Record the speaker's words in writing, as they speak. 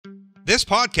This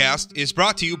podcast is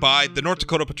brought to you by the North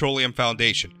Dakota Petroleum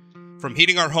Foundation. From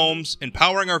heating our homes and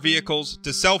powering our vehicles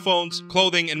to cell phones,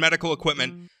 clothing, and medical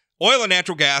equipment, oil and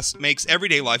natural gas makes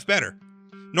everyday life better.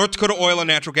 North Dakota Oil and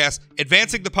Natural Gas,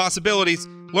 advancing the possibilities.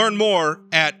 Learn more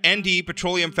at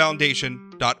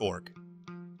ndpetroleumfoundation.org.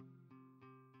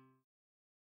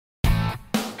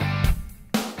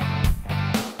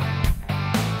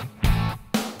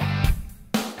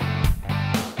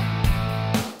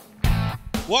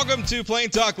 Welcome to Plain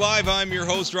Talk Live. I'm your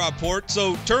host, Rob Port.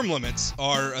 So term limits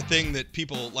are a thing that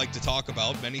people like to talk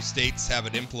about. Many states have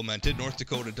it implemented. North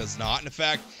Dakota does not. And in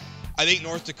fact, I think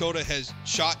North Dakota has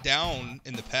shot down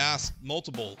in the past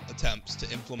multiple attempts to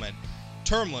implement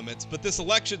term limits. But this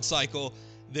election cycle,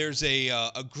 there's a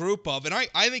group of, and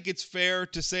I think it's fair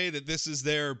to say that this is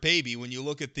their baby when you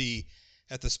look at the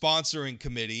sponsoring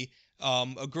committee.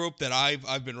 A group that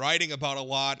I've been writing about a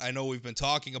lot. I know we've been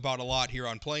talking about a lot here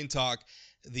on Plain Talk.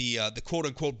 The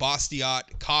quote-unquote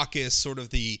Bastiat Caucus, sort of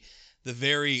the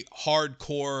very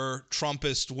hardcore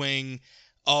Trumpist wing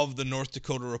of the North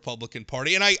Dakota Republican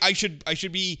Party. And I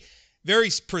should be very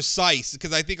precise,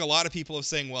 because I think a lot of people are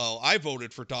saying, well, I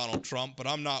voted for Donald Trump, but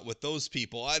I'm not with those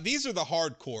people. These are the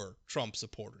hardcore Trump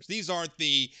supporters. These aren't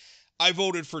the, I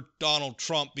voted for Donald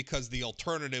Trump because the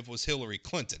alternative was Hillary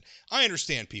Clinton. I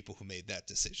understand people who made that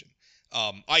decision.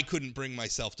 I couldn't bring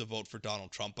myself to vote for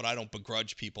Donald Trump, but I don't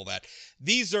begrudge people that.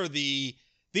 These are the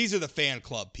fan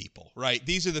club people, right?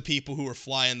 These are the people who are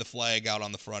flying the flag out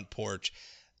on the front porch.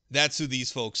 That's who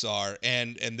these folks are,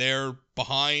 and they're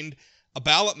behind a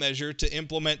ballot measure to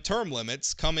implement term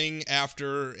limits coming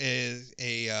after a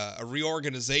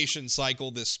reorganization cycle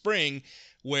this spring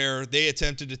where they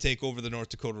attempted to take over the North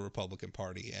Dakota Republican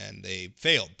Party, and they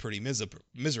failed pretty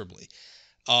miserably.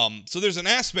 So there's an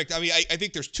aspect, I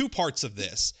think there's two parts of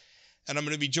this, and I'm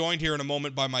going to be joined here in a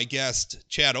moment by my guest,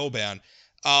 Chad Oban.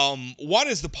 What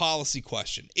is the policy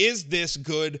question? Is this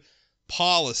good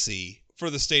policy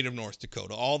for the state of North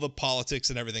Dakota? All the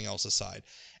politics and everything else aside.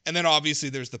 And then obviously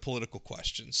there's the political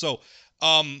question. So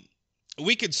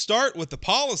we could start with the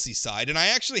policy side, and I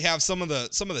actually have some of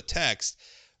the text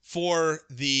for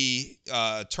the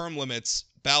term limits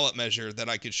ballot measure that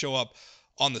I could show up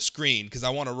on the screen, because I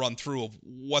want to run through of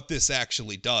what this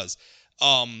actually does.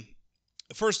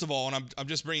 First of all, and I'm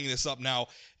just bringing this up now,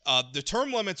 the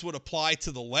term limits would apply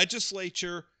to the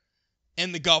legislature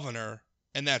and the governor,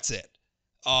 and that's it.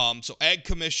 So ag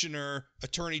commissioner,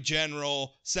 attorney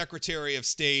general, secretary of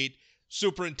state,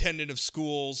 superintendent of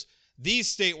schools,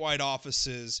 these statewide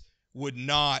offices would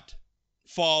not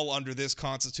fall under this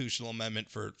constitutional amendment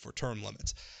for term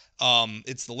limits.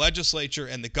 It's the legislature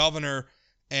and the governor,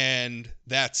 and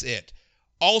that's it.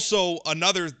 Also,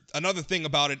 another thing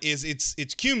about it is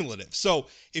it's cumulative. So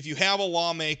if you have a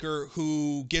lawmaker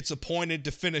who gets appointed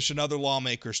to finish another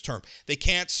lawmaker's term, they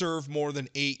can't serve more than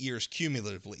 8 years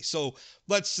cumulatively. So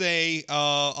let's say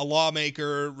a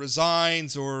lawmaker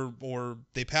resigns or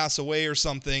they pass away or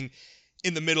something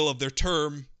in the middle of their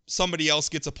term, somebody else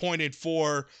gets appointed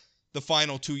for the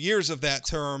final 2 years of that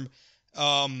term,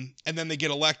 and then they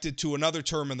get elected to another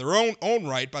term in their own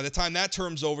right. By the time that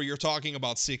term's over, you're talking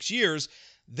about 6 years.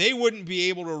 They wouldn't be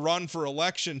able to run for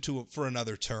election for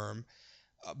another term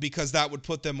because that would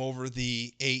put them over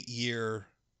the 8 year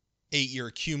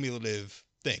cumulative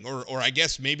thing. Or I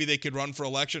guess maybe they could run for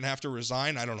election and have to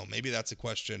resign. I don't know. Maybe that's a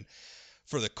question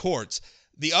for the courts.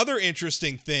 The other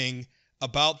interesting thing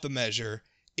about the measure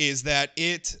is that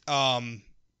it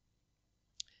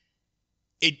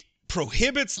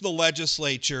prohibits the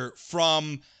legislature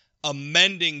from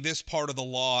amending this part of the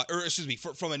law, or excuse me,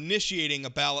 from initiating a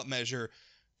ballot measure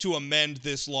to amend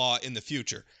this law in the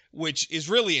future, which is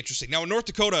really interesting. Now, in North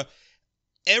Dakota,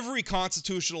 every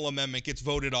constitutional amendment gets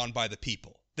voted on by the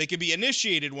people. They can be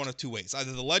initiated one of two ways.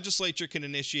 Either the legislature can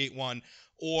initiate one,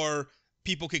 or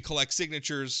people can collect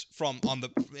signatures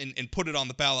and put it on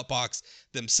the ballot box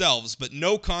themselves. But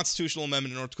no constitutional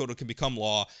amendment in North Dakota can become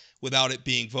law without it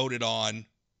being voted on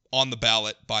the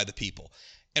ballot by the people.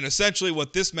 And essentially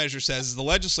what this measure says is the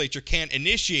legislature can't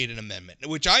initiate an amendment,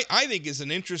 which I think is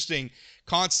an interesting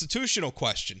constitutional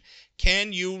question.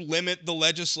 Can you limit the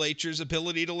legislature's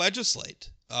ability to legislate?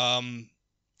 I'm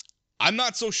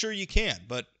not so sure you can,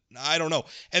 but I don't know.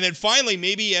 And then finally,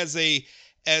 maybe as a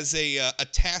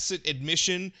tacit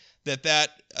admission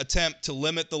that attempt to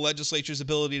limit the legislature's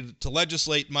ability to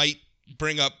legislate might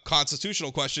bring up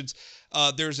constitutional questions,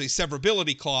 there's a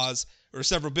severability clause, or a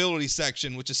severability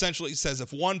section, which essentially says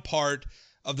if one part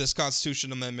of this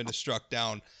constitutional amendment is struck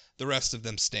down, the rest of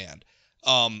them stand.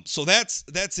 So that's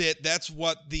it. That's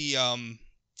what the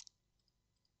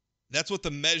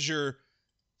measure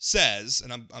says,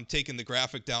 and I'm taking the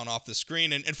graphic down off the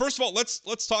screen. And first of all,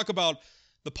 let's talk about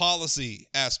the policy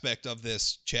aspect of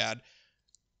this, Chad.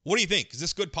 What do you think? Is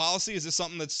this good policy? Is this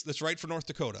something that's right for North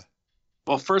Dakota?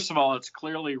 Well, first of all, it's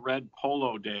clearly Red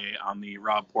Polo Day on the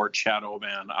Rob Port Chad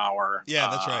Oban hour.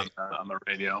 Yeah, that's right. On the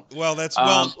radio. Well,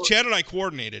 Chad and I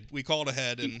coordinated. We called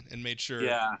ahead and made sure.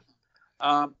 Yeah.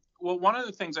 Well, one of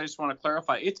the things I just want to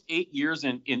clarify, it's 8 years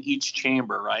in each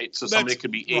chamber, right? So somebody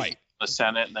could be 8 years in the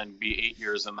Senate and then be 8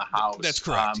 years in the House. That's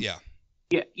correct, yeah.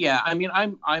 Yeah. I mean,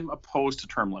 I'm opposed to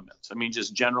term limits. I mean,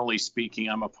 just generally speaking,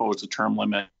 I'm opposed to term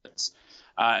limits.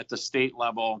 At the state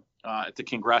level, at the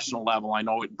congressional level, I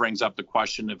know it brings up the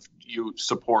question if you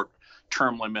support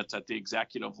term limits at the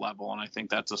executive level, and I think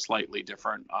that's a slightly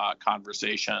different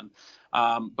conversation.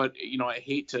 But, I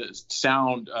hate to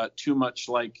sound too much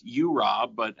like you,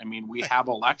 Rob, but, I mean, we have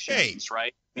elections,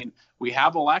 right? I mean, we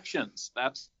have elections.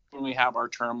 That's when we have our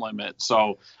term limit.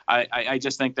 So I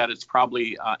just think that it's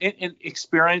probably in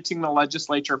experiencing the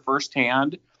legislature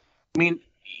firsthand. I mean,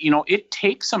 it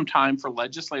takes some time for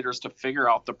legislators to figure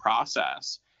out the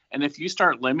process. And if you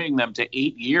start limiting them to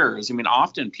 8 years, I mean,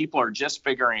 often people are just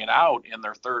figuring it out in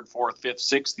their third, fourth, fifth,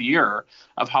 sixth year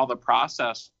of how the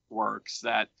process works.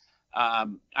 That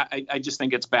I just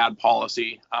think it's bad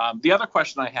policy. The other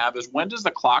question I have is, when does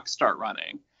the clock start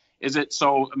running? Is it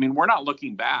so? I mean, we're not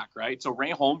looking back, right? So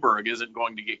Ray Holmberg isn't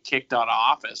going to get kicked out of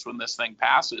office when this thing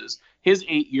passes. His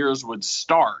 8 years would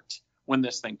start when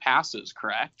this thing passes,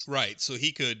 correct? Right. So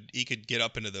he could get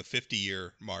up into the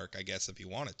 50-year mark, I guess, if he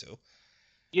wanted to.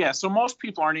 Yeah. So most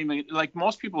people aren't even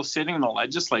most people sitting in the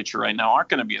legislature right now aren't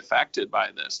going to be affected by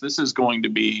this. This is going to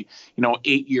be,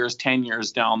 8 years, 10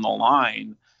 years down the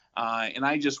line. And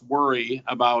I just worry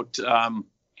about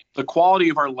the quality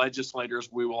of our legislators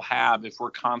we will have if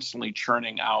we're constantly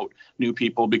churning out new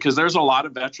people, because there's a lot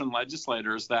of veteran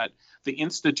legislators that the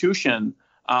institution,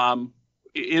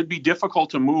 it'd be difficult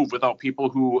to move without people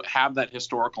who have that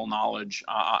historical knowledge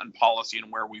on policy and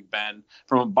where we've been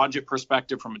from a budget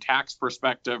perspective, from a tax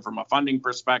perspective, from a funding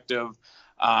perspective.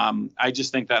 I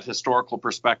just think that historical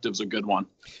perspective is a good one.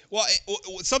 Well,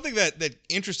 something that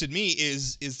interested me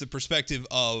is the perspective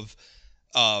of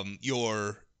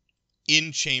your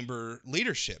in-chamber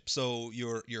leadership. So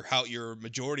your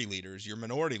majority leaders, your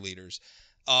minority leaders.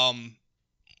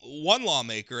 One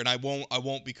lawmaker, and I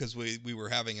won't because we were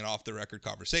having an off-the-record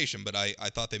conversation, but I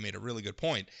thought they made a really good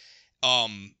point,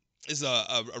 is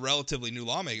a relatively new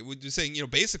lawmaker. We're saying,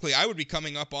 basically I would be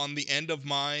coming up on the end of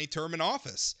my term in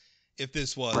office if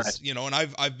this was, right.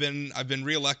 And I've been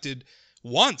reelected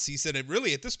once. He said,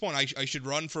 really, at this point, I should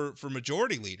run for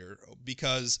majority leader,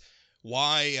 because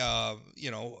why,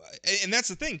 and that's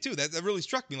the thing, too, that really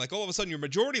struck me. Like, all of a sudden, your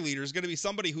majority leader is going to be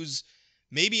somebody who's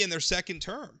maybe in their second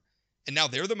term. And now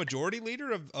they're the majority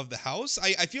leader of the House.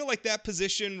 I feel like that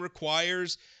position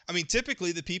requires,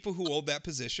 typically the people who hold that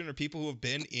position are people who have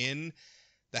been in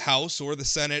the House or the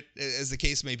Senate, as the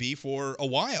case may be, for a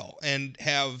while, and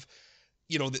have,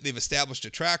 they've established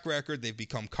a track record. They've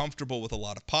become comfortable with a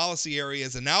lot of policy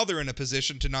areas. And now they're in a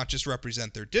position to not just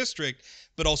represent their district,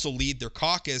 but also lead their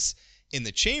caucus in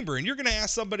the chamber. And you're going to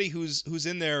ask somebody who's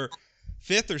in their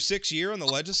fifth or sixth year in the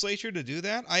legislature to do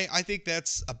that? I think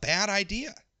that's a bad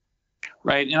idea.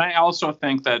 Right. And I also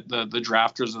think that the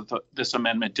drafters of this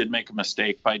amendment did make a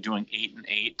mistake by doing 8 and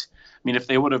 8. I mean, if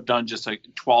they would have done just like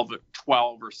 12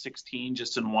 or 16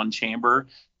 just in one chamber,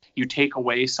 you take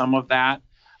away some of that.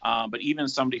 But even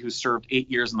somebody who served 8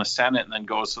 years in the Senate and then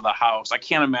goes to the House, I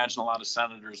can't imagine a lot of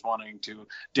senators wanting to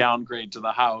downgrade to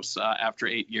the House after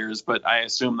 8 years, but I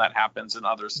assume that happens in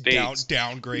other states.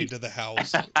 Downgrade to the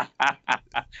House.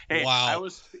 Hey, wow.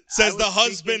 Says the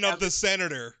husband of the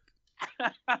senator.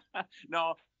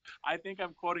 No, I think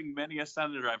I'm quoting many a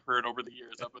senator I've heard over the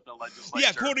years up at the legislature.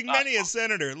 Yeah, quoting many a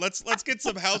senator. Let's get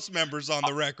some House members on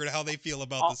the record how they feel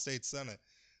about the state Senate,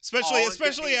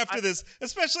 especially after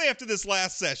this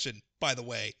last session. By the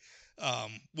way,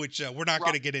 which we're not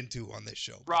going to get into on this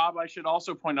show. Rob, I should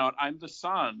also point out I'm the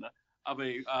son of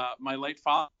my late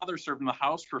father served in the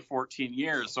House for 14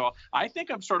 years, so I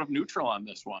think I'm sort of neutral on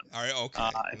this one. All right, okay.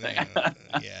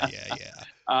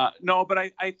 No, but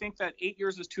I think that 8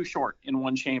 years is too short in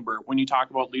one chamber. When you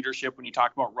talk about leadership, when you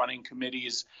talk about running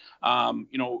committees,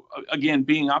 again,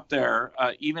 being up there,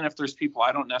 even if there's people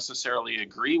I don't necessarily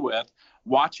agree with,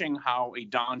 watching how a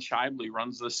Don Shively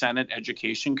runs the Senate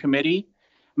Education Committee.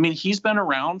 I mean, he's been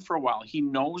around for a while. He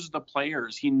knows the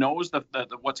players. He knows the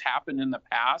what's happened in the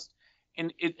past.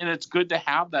 And it's good to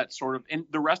have that sort of, and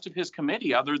the rest of his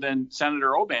committee, other than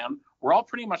Senator Oban, we're all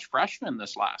pretty much freshmen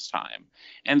this last time.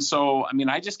 And so, I mean,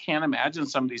 I just can't imagine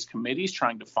some of these committees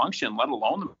trying to function, let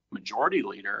alone the majority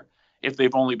leader, if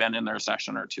they've only been in there a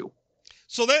session or two.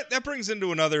 So that brings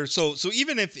into another. So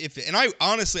even if and I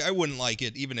honestly I wouldn't like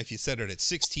it even if you set it at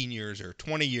 16 years or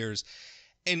 20 years.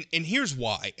 And here's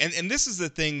why. And this is the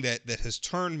thing that has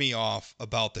turned me off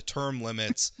about the term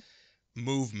limits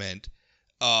movement.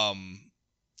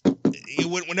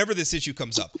 Whenever this issue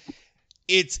comes up,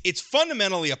 it's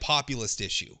fundamentally a populist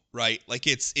issue, right? Like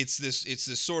it's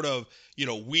this sort of,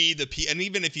 we the people, and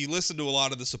even if you listen to a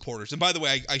lot of the supporters, and by the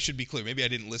way, I should be clear, maybe I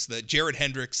didn't listen to that. Jared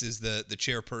Hendricks is the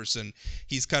chairperson.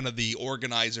 He's kind of the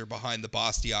organizer behind the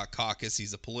Bastiat Caucus.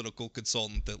 He's a political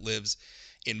consultant that lives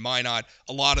in Minot.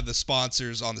 A lot of the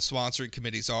sponsors on the sponsoring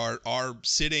committees are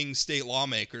sitting state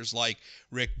lawmakers like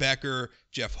Rick Becker,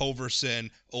 Jeff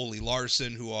Hoverson, Ole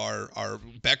Larson, who are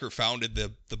Becker founded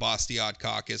the Bastiat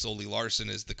Caucus. Ole Larson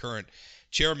is the current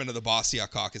chairman of the Bastiat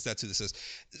Caucus. That's who this is.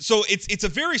 So it's a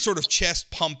very sort of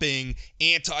chest-pumping,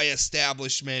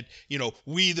 anti-establishment,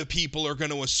 we the people are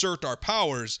going to assert our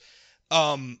powers.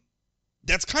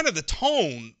 That's kind of the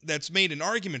tone that's made an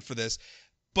argument for this.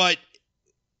 But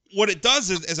what it does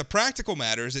is, as a practical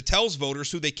matter, is it tells voters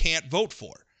who they can't vote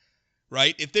for,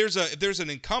 right? If there's an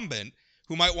incumbent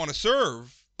who might want to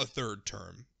serve a third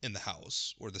term in the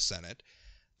House or the Senate,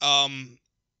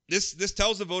 this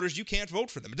tells the voters you can't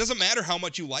vote for them. It doesn't matter how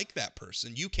much you like that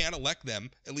person. You can't elect them,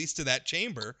 at least to that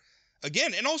chamber.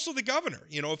 Again, and also the governor.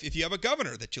 If you have a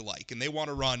governor that you like and they want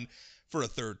to run for a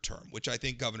third term, which I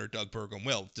think Governor Doug Burgum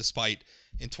will, despite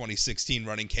in 2016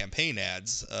 running campaign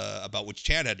ads about which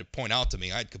Chad had to point out to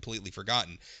me. I had completely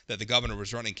forgotten that the governor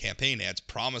was running campaign ads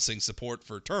promising support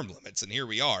for term limits, and here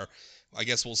we are. I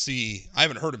guess we'll see. I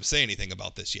haven't heard him say anything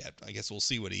about this yet. I guess we'll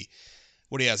see what he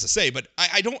has to say. But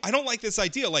I don't like this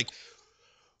idea. Like,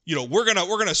 we're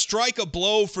gonna strike a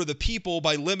blow for the people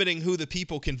by limiting who the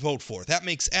people can vote for. That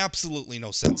makes absolutely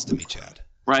no sense to me, Chad.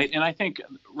 Right. And I think,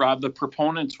 Rob, the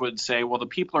proponents would say, well, the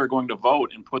people are going to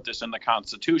vote and put this in the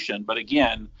Constitution. But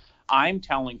again, I'm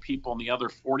telling people in the other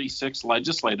 46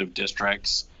 legislative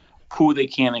districts who they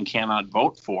can and cannot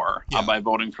vote for by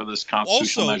voting for this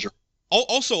constitutional measure.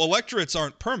 Also, electorates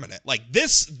aren't permanent. Like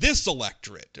this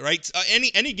electorate, right?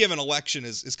 Any given election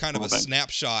is kind of a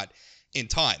snapshot in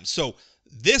time. So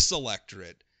this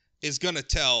electorate is going to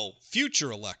tell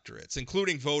future electorates,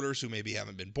 including voters who maybe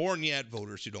haven't been born yet,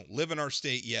 voters who don't live in our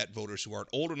state yet, voters who aren't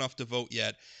old enough to vote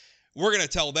yet. We're going to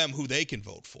tell them who they can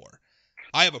vote for.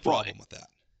 I have a problem with that.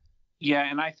 Yeah,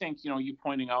 and I think, you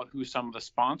pointing out who some of the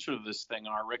sponsors of this thing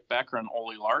are, Rick Becker and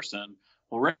Ole Larson.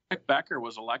 Well, Rick Becker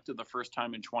was elected the first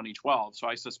time in 2012, so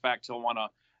I suspect he'll want to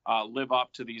live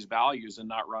up to these values and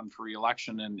not run for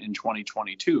re-election in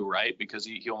 2022, right? Because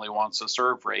he only wants to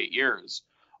serve for 8 years.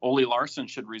 Ole Larson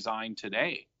should resign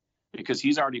today because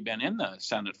he's already been in the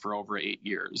Senate for over 8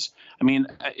 years. I mean,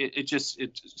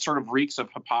 it sort of reeks of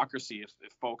hypocrisy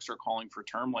if folks are calling for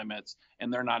term limits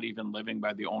and they're not even living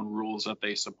by the own rules that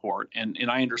they support. And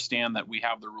I understand that we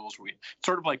have the rules.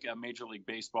 Sort of like a Major League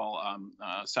Baseball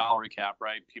salary cap,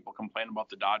 right? People complain about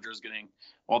the Dodgers getting,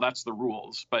 well, that's the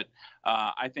rules. But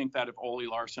I think that if Ole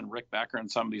Larson, Rick Becker,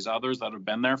 and some of these others that have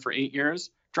been there for 8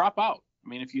 years drop out. I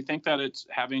mean, if you think that it's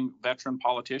having veteran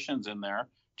politicians in there,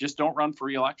 just don't run for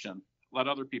re-election. Let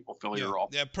other people fill your role.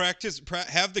 Yeah,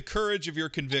 have the courage of your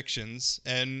convictions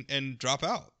and drop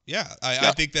out. Yeah,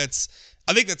 I think that's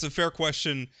a fair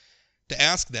question to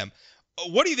ask them.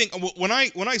 What do you think when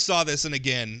I saw this? And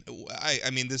again, I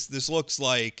mean this looks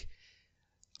like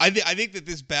I think that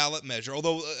this ballot measure,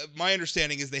 although my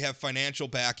understanding is they have financial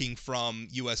backing from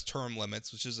U.S. Term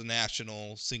Limits, which is a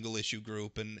national single issue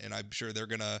group, and I'm sure they're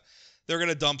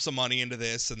gonna dump some money into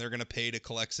this, and they're gonna pay to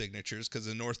collect signatures because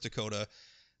in North Dakota,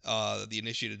 the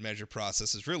initiated measure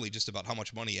process is really just about how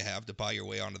much money you have to buy your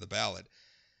way onto the ballot.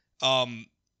 When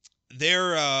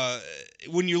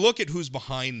you look at who's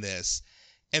behind this,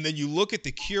 and then you look at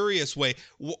the curious way,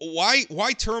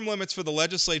 why term limits for the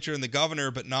legislature and the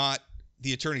governor, but not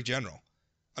the attorney general?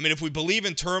 I mean, if we believe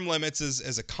in term limits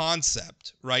as a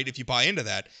concept, right? If you buy into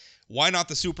that, why not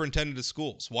the superintendent of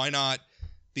schools? Why not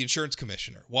the insurance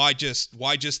commissioner? Why just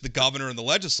the governor and the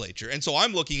legislature? And so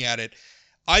I'm looking at it.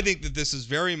 I think that this is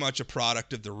very much a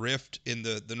product of the rift in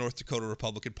the North Dakota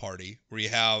Republican Party, where you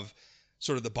have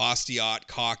sort of the Bastiat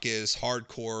Caucus,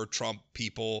 hardcore Trump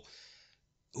people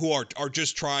who are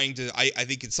just trying to, I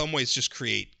think in some ways, just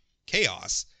create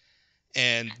chaos.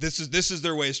 And this is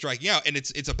their way of striking out. And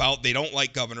it's about, they don't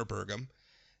like Governor Burgum,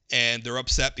 and they're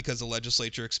upset because the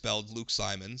legislature expelled Luke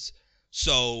Simons.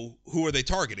 So who are they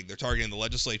targeting? They're targeting the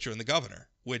legislature and the governor,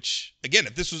 which, again,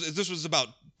 if this was about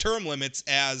term limits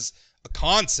as a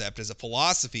concept, as a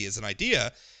philosophy, as an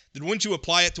idea, then wouldn't you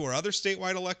apply it to our other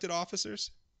statewide elected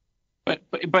officers? But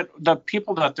the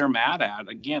people that they're mad at,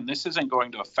 again, this isn't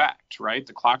going to affect, right?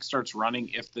 The clock starts running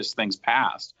if this thing's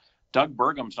passed. Doug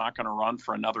Burgum's not going to run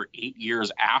for another 8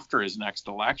 years after his next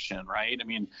election, right? I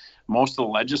mean, most of the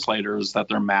legislators that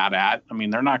they're mad at, I mean,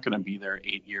 they're not going to be there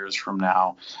 8 years from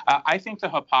now. I think the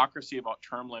hypocrisy about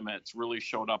term limits really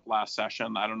showed up last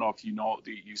session. I don't know if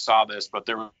you saw this, but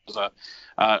there was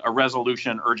a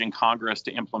resolution urging Congress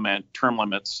to implement term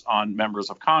limits on members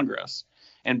of Congress.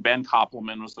 And Ben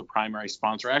Koppelman was the primary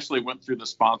sponsor. I actually went through the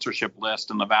sponsorship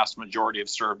list, and the vast majority have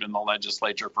served in the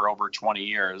legislature for over 20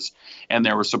 years, and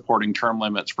they were supporting term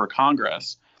limits for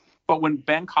Congress. But when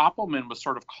Ben Koppelman was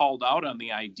sort of called out on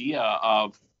the idea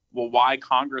of, well, why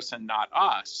Congress and not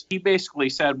us, he basically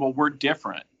said, well, we're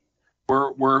different.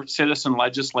 We're citizen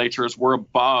legislatures. We're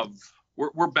above.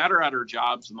 We're better at our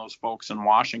jobs than those folks in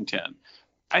Washington.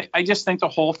 I just think the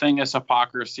whole thing is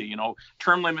hypocrisy,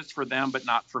 term limits for them, but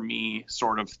not for me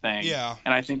sort of thing. Yeah.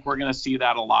 And I think we're going to see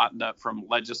that a lot from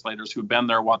legislators who've been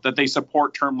there, that they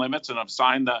support term limits and have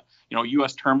signed the,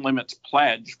 U.S. term limits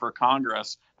pledge for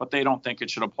Congress, but they don't think it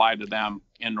should apply to them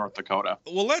in North Dakota.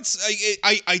 Well,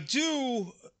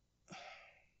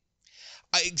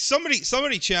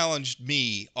 somebody challenged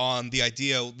me on the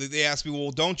idea. They asked me,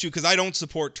 well, don't you? Because I don't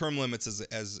support term limits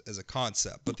as a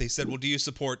concept. But they said, well, do you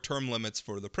support term limits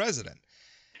for the president?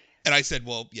 And I said,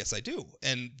 well, yes, I do.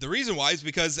 And the reason why is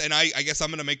because, and I guess I'm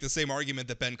going to make the same argument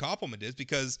that Ben Koppelman is,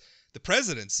 because the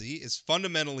presidency is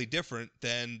fundamentally different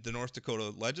than the North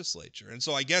Dakota legislature. And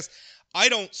so I guess I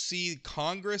don't see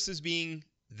Congress as being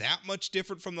that much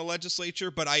different from the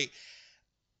legislature, but I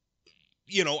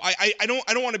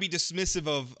don't want to be dismissive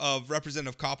of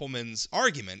Representative Koppelman's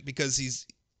argument, because he's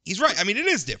right. I mean, it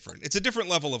is different. It's a different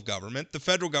level of government. The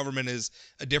federal government is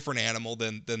a different animal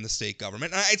than the state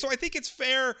government. So I think it's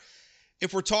fair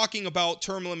if we're talking about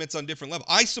term limits on different levels.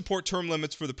 I support term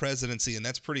limits for the presidency, and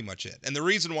that's pretty much it. And the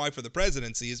reason why for the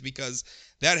presidency is because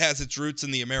that has its roots in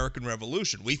the American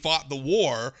Revolution. We fought the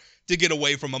war to get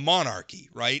away from a monarchy,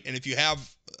 right? And if you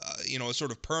have, a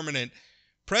sort of permanent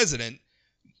president,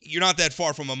 you're not that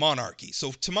far from a monarchy.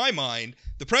 So to my mind,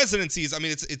 the presidency is,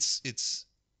 it's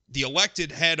the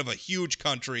elected head of a huge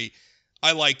country.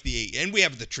 I like and we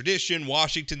have the tradition.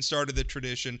 Washington started the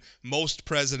tradition. Most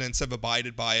presidents have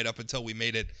abided by it up until we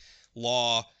made it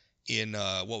law in,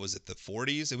 the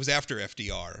 40s? It was after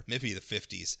FDR, maybe the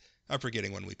 50s. I'm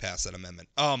forgetting when we passed that amendment.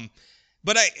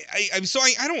 But I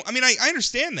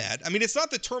understand that. I mean, it's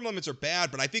not that term limits are bad,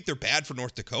 but I think they're bad for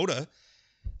North Dakota.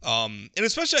 And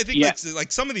especially I think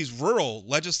like some of these rural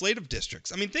legislative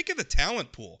districts. I mean, think of the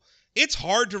talent pool. It's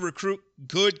hard to recruit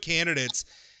good candidates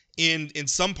in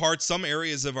some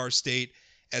areas of our state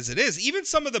as it is. Even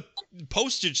some of the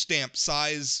postage stamp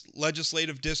size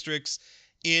legislative districts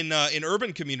in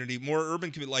urban community,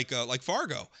 like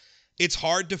Fargo. It's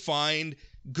hard to find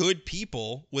good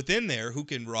people within there who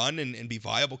can run and be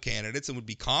viable candidates and would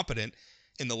be competent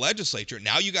in the legislature.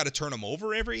 Now you got to turn them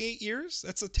over every 8 years?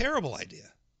 That's a terrible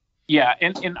idea. Yeah,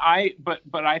 but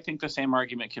I think the same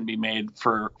argument can be made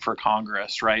for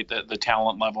Congress, right? The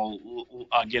talent level,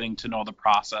 getting to know the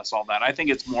process, all that. I think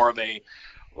it's more of a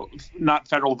not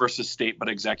federal versus state, but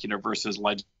executive versus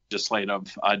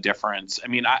legislative difference. I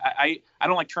mean, I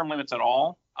don't like term limits at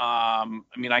all.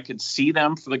 I could see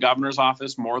them for the governor's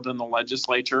office more than the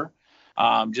legislature.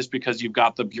 Just because you've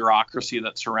got the bureaucracy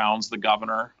that surrounds the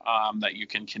governor, that you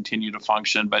can continue to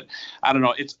function. But I don't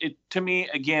know. To me,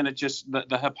 again, it's just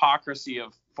the hypocrisy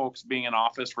of folks being in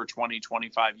office for 20,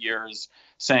 25 years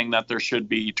saying that there should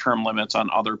be term limits on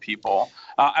other people.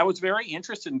 I was very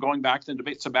interested in going back to the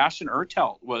debate. Sebastian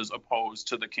Ertelt was opposed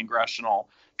to the congressional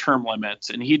term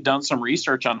limits, and he'd done some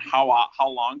research on how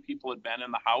long people had been in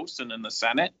the House and in the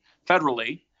Senate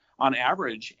federally on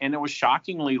average, and it was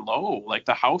shockingly low. Like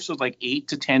the House was like 8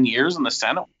 to 10 years, and the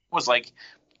Senate was like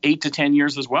 8 to 10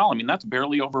 years as well. I mean, that's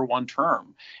barely over one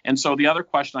term. And so the other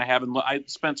question I have, and I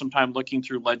spent some time looking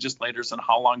through legislators and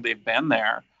how long they've been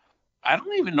there. I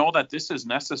don't even know that this is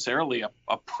necessarily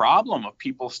a problem of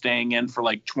people staying in for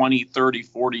like 20, 30,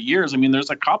 40 years. I mean, there's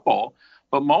a couple.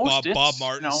 But most Bob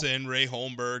Martinson, Ray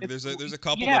Holmberg, there's a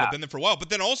couple that have been there for a while. But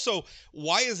then also,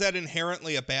 why is that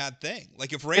inherently a bad thing?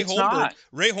 Like if Ray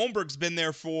Holmberg's been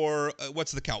there for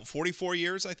what's the count? 44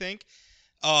 years, I think.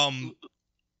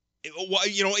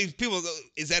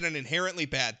 Is that an inherently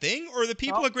bad thing, or are the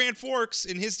people at Grand Forks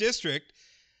in his district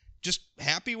just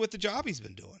happy with the job he's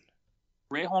been doing?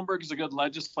 Ray Holmberg is a good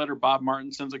legislator. Bob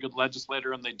Martinson's a good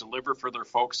legislator, and they deliver for their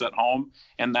folks at home,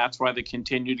 and that's why they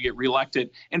continue to get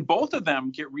reelected. And both of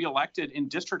them get reelected in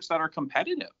districts that are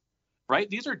competitive, right?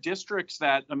 These are districts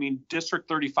that, District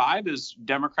 35 is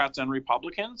Democrats and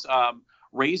Republicans.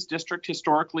 Ray's district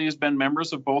historically has been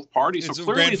members of both parties. So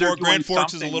clearly Grand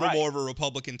Forks is a little more of a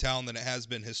Republican town than it has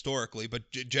been historically, but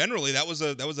generally that was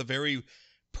a very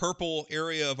purple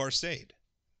area of our state.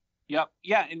 Yep.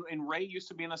 Yeah. And Ray used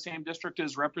to be in the same district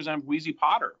as Representative Wheezy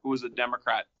Potter, who was a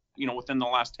Democrat, within the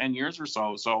last 10 years or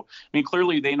so. So,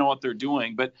 clearly they know what they're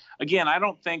doing. But again, I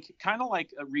don't think, kind of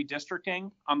like a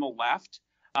redistricting on the left,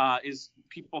 is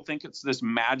people think it's this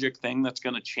magic thing that's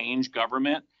going to change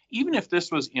government. Even if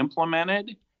this was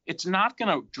implemented, it's not going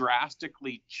to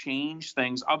drastically change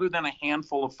things other than a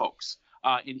handful of folks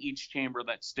in each chamber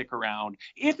that stick around.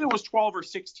 If it was 12 or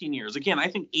 16 years, again, I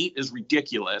think 8 is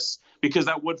ridiculous because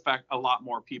that would affect a lot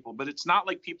more people. But it's not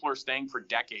like people are staying for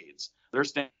decades. They're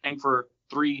staying for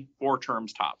 3-4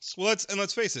 terms tops. Well,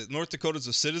 let's face it. North Dakota's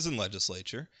a citizen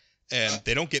legislature, and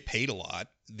they don't get paid a lot.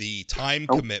 The time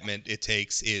commitment it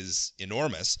takes is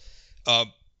enormous.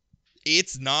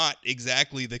 It's not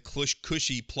exactly the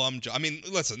cushy plum job. I mean,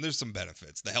 listen, there's some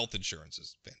benefits. The health insurance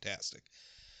is fantastic,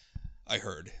 I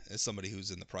heard, as somebody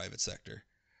who's in the private sector.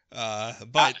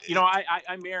 But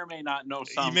I may or may not know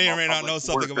some. You may or may not know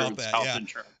something about that. Yeah.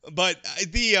 Insurance. But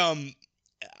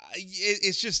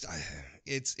it's just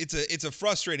it's a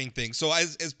frustrating thing. So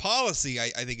as policy, I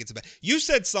think it's bad. You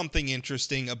said something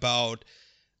interesting about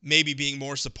maybe being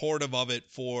more supportive of it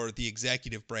for the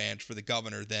executive branch, for the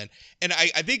governor then. And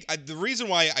I think the reason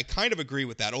why I kind of agree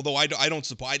with that, although I don't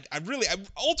support,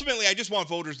 ultimately I just want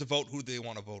voters to vote who they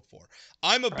want to vote for.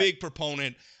 I'm a big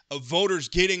proponent of voters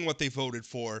getting what they voted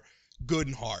for good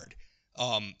and hard.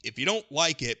 If you don't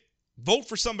like it, vote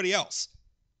for somebody else,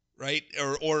 right?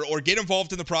 Or get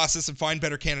involved in the process and find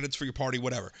better candidates for your party,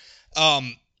 whatever.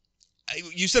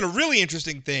 You said a really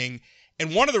interesting thing.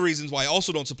 And one of the reasons why I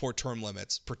also don't support term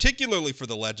limits, particularly for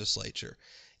the legislature,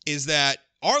 is that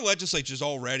our legislature is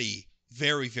already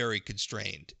very, very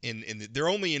constrained. They're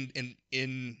only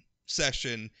in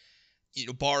session,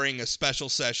 barring a special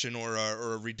session or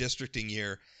a redistricting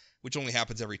year, which only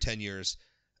happens every 10 years.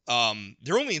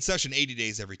 They're only in session 80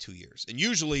 days every 2 years. And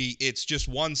usually it's just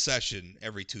one session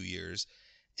every 2 years.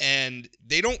 And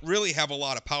they don't really have a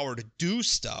lot of power to do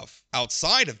stuff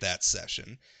outside of that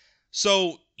session.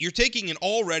 So you're taking an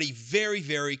already very,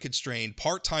 very constrained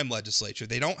part-time legislature.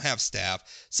 They don't have staff.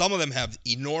 Some of them have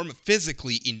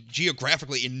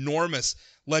geographically enormous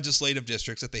legislative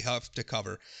districts that they have to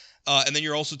cover. And then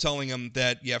you're also telling them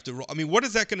that you have to – what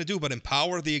is that going to do but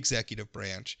empower the executive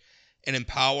branch and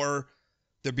empower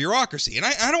the bureaucracy? And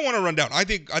I don't want to run down. I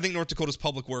think North Dakota's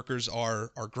public workers are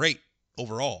great.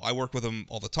 Overall, I work with them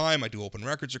all the time. I do open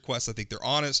records requests. I think they're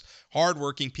honest,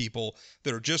 hardworking people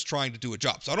that are just trying to do a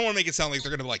job. So I don't want to make it sound like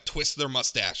they're going to twist their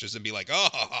mustaches and be like,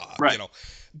 right.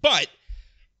 But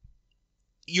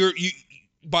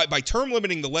by term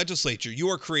limiting the legislature, you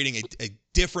are creating a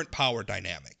different power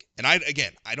dynamic. And I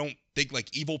don't think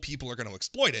evil people are going to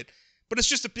exploit it, but it's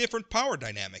just a different power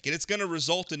dynamic, and it's going to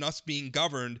result in us being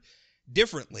governed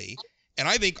differently. And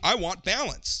I want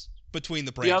balance between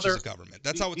the branches of government.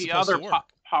 That's how it's supposed to work. The other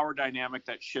power dynamic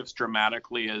that shifts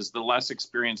dramatically is the less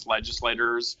experienced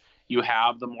legislators you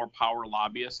have, the more power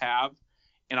lobbyists have.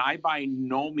 And I by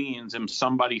no means am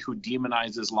somebody who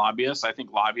demonizes lobbyists. I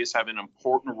think lobbyists have an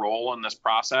important role in this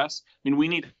process. We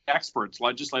need experts.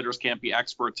 Legislators can't be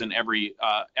experts in every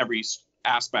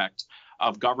aspect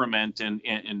of government and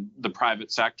in the private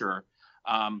sector.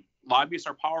 Lobbyists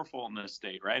are powerful in this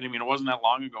state, right? It wasn't that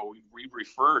long ago we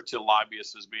refer to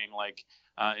lobbyists as being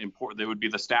important. They would be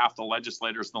the staff, the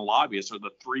legislators, and the lobbyists, or the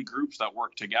three groups that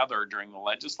work together during the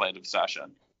legislative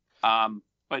session.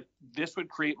 But this would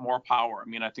create more power.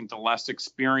 I think the less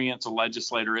experienced a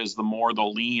legislator is, the more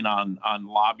they'll lean on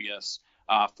lobbyists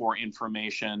for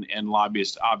information, and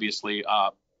lobbyists obviously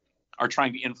are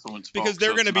trying to influence folks. Because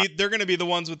they're going to be the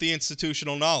ones with the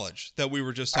institutional knowledge that we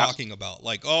were just talking about.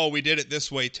 We did it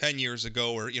this way 10 years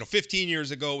ago, or 15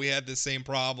 years ago we had this same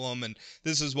problem, and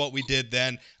this is what we did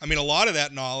then. A lot of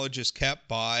that knowledge is kept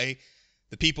by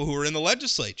the people who were in the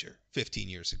legislature 15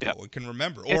 years ago. We can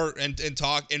remember, and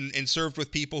talk and served with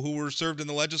people who were served in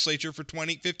the legislature for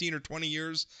 15 or 20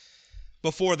 years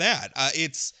before that.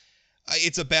 It's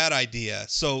a bad idea.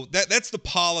 So that's the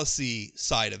policy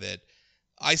side of it.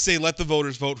 I say let the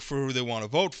voters vote for who they want to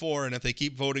vote for, and if they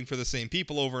keep voting for the same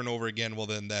people over and over again, well,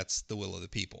 then that's the will of the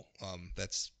people.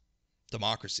 That's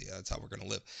democracy. That's how we're going to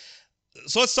live.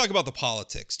 So let's talk about the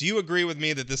politics. Do you agree with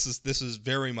me that this is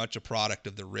very much a product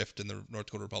of the rift in the North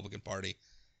Dakota Republican Party?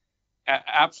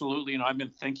 Absolutely. I've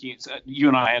been thinking. You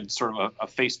and I had sort of a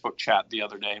Facebook chat the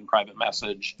other day in private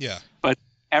message. Yeah. But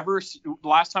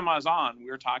last time I was on, we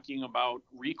were talking about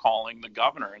recalling the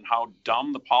governor and how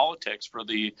dumb the politics for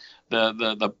the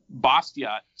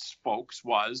Bastiats folks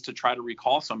was to try to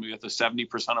recall somebody with a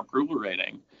 70% approval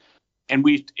rating. And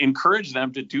we encouraged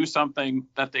them to do something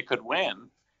that they could win.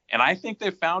 And I think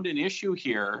they found an issue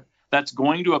here that's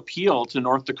going to appeal to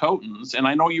North Dakotans. And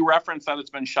I know you referenced that it's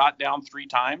been shot down 3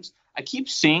 times. I keep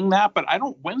seeing that, but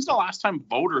when's the last time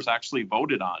voters actually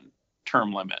voted on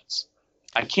term limits?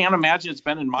 I can't imagine it's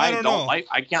been in my adult life.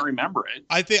 I can't remember it.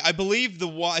 I believe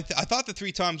I thought the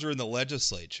 3 times were in the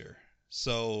legislature.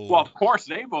 So well, of course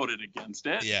they voted against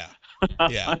it. Yeah.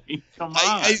 I mean, come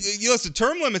on. Listen,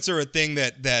 term limits are a thing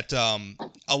that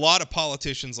a lot of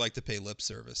politicians like to pay lip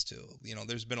service to.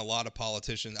 There's been a lot of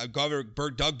politicians, Doug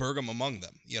Burgum among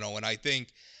them. And I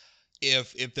think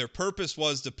if their purpose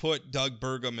was to put Doug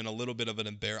Burgum in a little bit of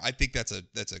an I think that's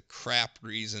a crap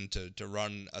reason to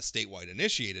run a statewide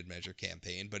initiated measure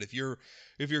campaign. But if your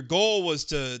goal was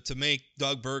to make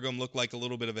Doug Burgum look like a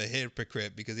little bit of a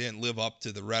hypocrite because he didn't live up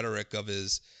to the rhetoric of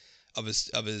his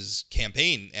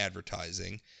campaign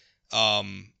advertising,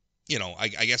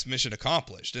 I guess mission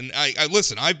accomplished. And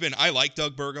I like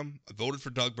Doug Burgum. I voted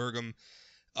for Doug Burgum.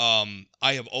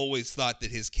 I have always thought that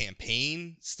his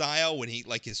campaign style, when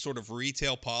his sort of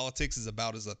retail politics, is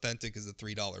about as authentic as a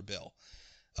 $3 bill.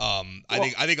 I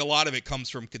think a lot of it comes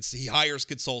from he hires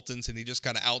consultants and he just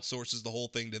kind of outsources the whole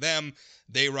thing to them.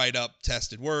 They write up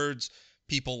tested words.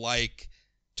 People like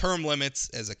term limits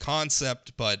as a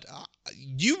concept, but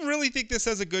you really think this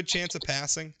has a good chance of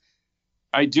passing?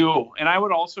 I do. And I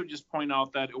would also just point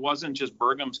out that it wasn't just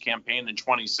Burgum's campaign in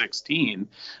 2016.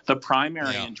 The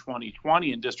primary in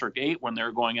 2020 in District 8, when they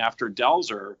were going after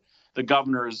Delzer, the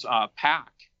governor's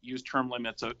PAC used term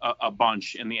limits a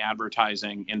bunch in the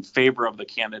advertising in favor of the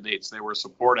candidates they were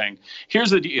supporting.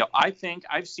 Here's the deal. I think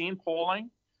I've seen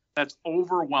polling that's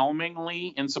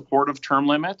overwhelmingly in support of term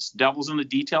limits. Devil's in the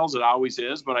details, it always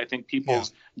is, but I think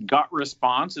people's gut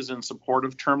response is in support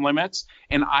of term limits.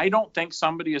 And I don't think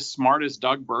somebody as smart as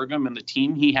Doug Burgum and the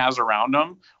team he has around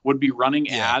him would be running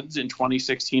ads in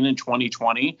 2016 and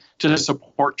 2020 to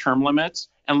support term limits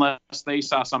unless they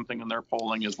saw something in their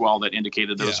polling as well that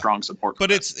indicated there was strong support for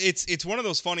But it's one of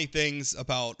those funny things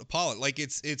about politics. Like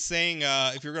it's saying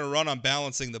if you're going to run on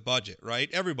balancing the budget, right?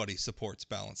 Everybody supports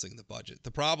balancing the budget.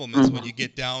 The problem is when you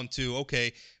get down to,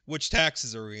 okay, which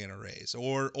taxes are we going to raise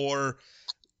or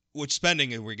which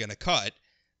spending are we going to cut?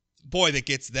 Boy,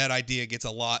 that idea gets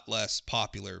a lot less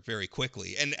popular very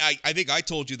quickly. And I think I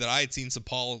told you that I had seen some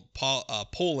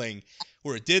polling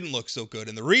where it didn't look so good.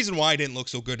 And the reason why it didn't look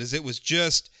so good is it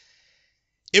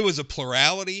was a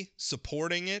plurality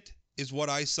supporting it is what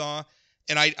I saw.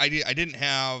 And I didn't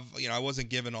have, I wasn't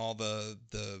given all the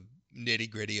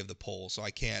nitty gritty of the poll. So I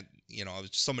can't,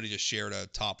 somebody just shared a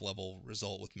top level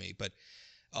result with me, but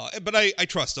I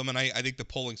trust them. And I think the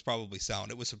polling's probably sound.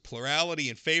 It was a plurality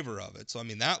in favor of it. So,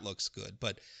 that looks good.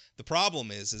 But the problem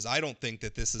is I don't think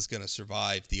that this is going to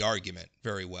survive the argument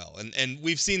very well. And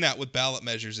we've seen that with ballot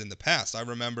measures in the past. I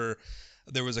remember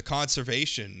there was a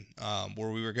conservation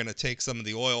where we were going to take some of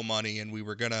the oil money and we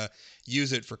were going to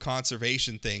use it for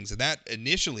conservation things. And that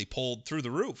initially pulled through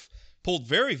the roof, pulled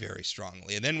very, very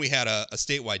strongly. And then we had a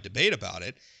statewide debate about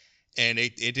it. And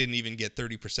it didn't even get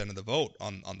 30% of the vote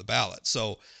on the ballot.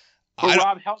 So,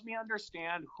 Rob, help me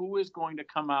understand who is going to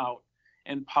come out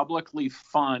and publicly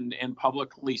fund and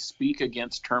publicly speak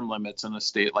against term limits in a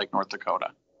state like North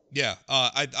Dakota. Yeah,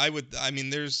 I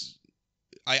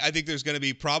think there's going to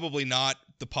be probably not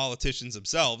the politicians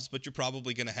themselves, but you're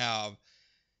probably going to have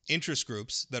interest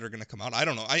groups that are going to come out. I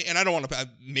don't know. I don't want to.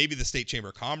 Maybe the State Chamber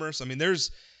of Commerce.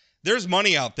 There's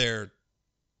money out there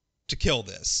to kill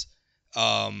this.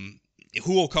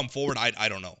 Who will come forward? I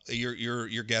don't know.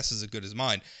 Your guess is as good as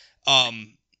mine.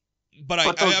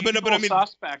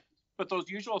 But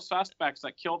those usual suspects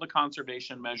that kill the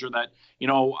conservation measure that,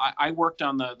 I worked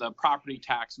on the property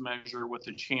tax measure with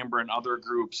the chamber and other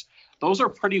groups. Those are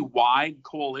pretty wide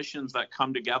coalitions that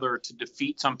come together to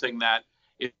defeat something that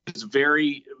is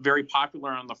very, very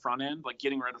popular on the front end, like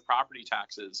getting rid of property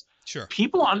taxes. Sure.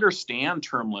 People understand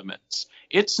term limits.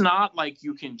 It's not like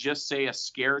you can just say a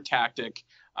scare tactic,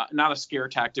 not a scare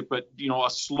tactic, but, a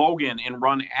slogan and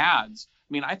run ads.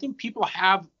 I think people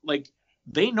have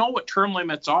they know what term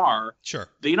limits are. Sure.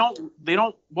 They don't,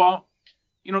 well,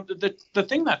 the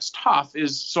thing that's tough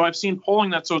is, so I've seen polling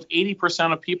that shows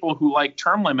 80% of people who like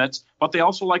term limits, but they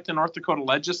also like the North Dakota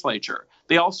legislature.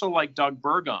 They also like Doug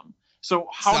Burgum. So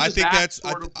how does that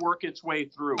sort of work its way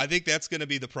through? I think that's going to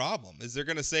be the problem, is they're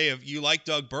going to say, if you like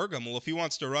Doug Burgum, well, if he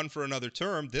wants to run for another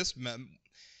term,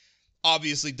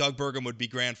 obviously Doug Burgum would be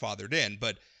grandfathered in,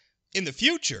 but in the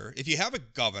future, if you have a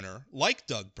governor like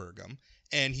Doug Burgum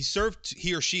and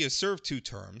he or she has served 2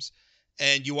 terms,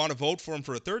 and you want to vote for him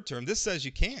for a 3rd term, this says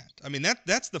you can't. I mean,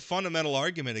 that's the fundamental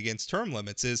argument against term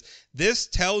limits is this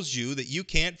tells you that you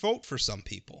can't vote for some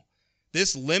people.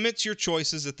 This limits your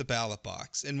choices at the ballot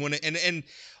box. And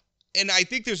I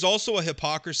think there's also a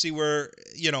hypocrisy where,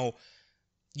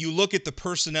 you look at the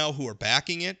personnel who are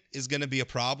backing it is going to be a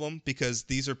problem because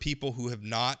these are people who have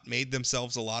not made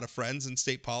themselves a lot of friends in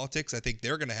state politics. I think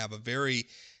they're going to have a very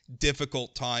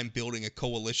difficult time building a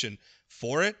coalition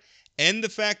for it. And the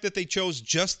fact that they chose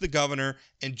just the governor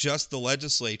and just the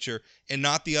legislature and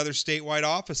not the other statewide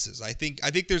offices. I think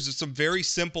there's some very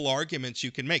simple arguments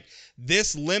you can make.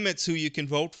 This limits who you can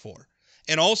vote for.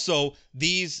 And also,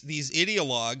 these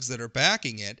ideologues that are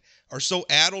backing it are so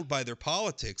addled by their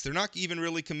politics, they're not even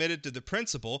really committed to the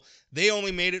principle. They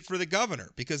only made it for the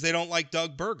governor because they don't like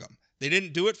Doug Burgum. They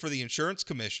didn't do it for the insurance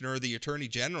commissioner or the attorney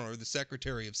general or the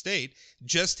secretary of state,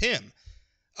 just him.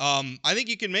 I think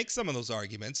you can make some of those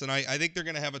arguments, and I think they're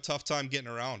going to have a tough time getting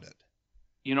around it.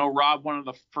 Rob, one of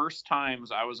the first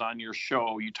times I was on your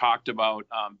show, you talked about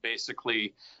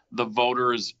basically the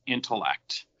voters'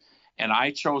 intellect. And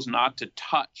I chose not to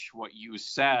touch what you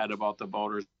said about the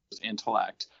voters'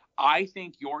 intellect. I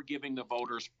think you're giving the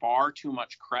voters far too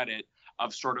much credit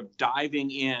of sort of diving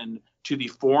in to the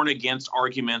for and against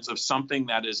arguments of something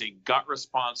that is a gut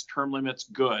response, term limits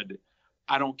good.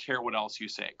 I don't care what else you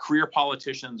say. Career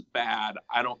politicians bad.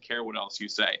 I don't care what else you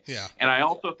say. Yeah. And I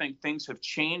also think things have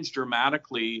changed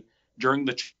dramatically during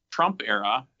the Trump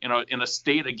era, in a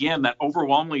state, again, that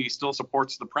overwhelmingly still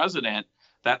supports the president,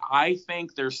 that I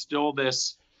think there's still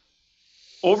this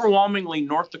overwhelmingly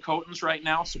North Dakotans right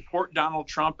now support Donald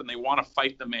Trump and they want to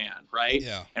fight the man, right?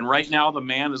 Yeah. And right now the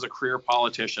man is a career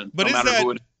politician. But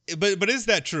But is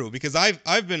that true? Because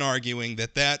I've been arguing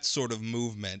that sort of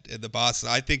movement, the Boston,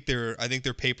 I think they're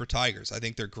paper tigers. I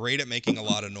think they're great at making a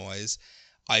lot of noise.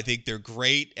 I think they're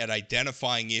great at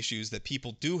identifying issues that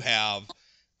people do have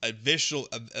a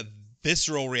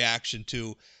visceral reaction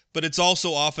to, but it's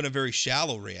also often a very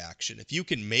shallow reaction. If you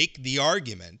can make the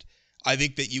argument, I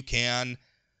think that you can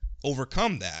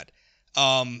overcome that.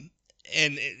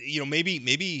 And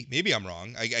maybe I'm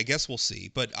wrong. I guess we'll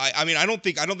see. But I don't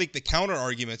think the counter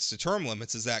arguments to term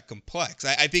limits is that complex.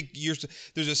 I think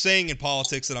there's a saying in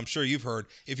politics that I'm sure you've heard: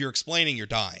 if you're explaining, you're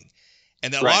dying.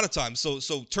 And that right. A lot of times,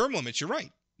 so term limits, you're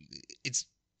right. It's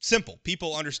simple.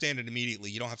 People understand it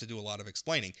immediately. You don't have to do a lot of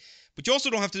explaining. But you also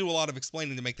don't have to do a lot of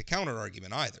explaining to make the counter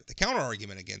argument either. The counter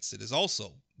argument against it is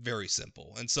also very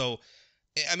simple. And so,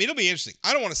 it'll be interesting.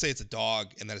 I don't want to say it's a dog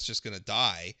and that it's just going to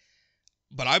die.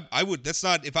 But I would. That's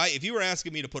not. If you were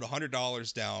asking me to put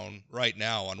 $100 down right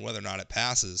now on whether or not it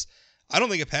passes, I don't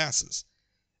think it passes.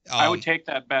 I would take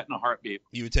that bet in a heartbeat.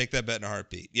 You would take that bet in a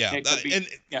heartbeat. Yeah.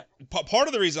 Part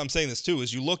of the reason I'm saying this too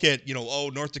is you look at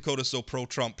North Dakota's so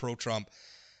pro-Trump.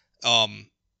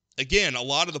 Again, a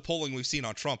lot of the polling we've seen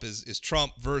on Trump is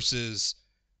Trump versus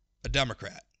a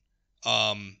Democrat.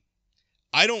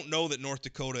 I don't know that North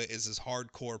Dakota is as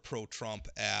hardcore pro-Trump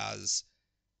as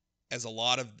a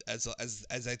lot of as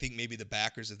I think maybe the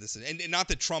backers of this, and not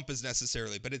that Trump is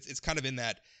necessarily, but it's kind of in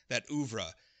that oeuvre.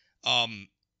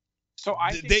 So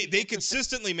I think they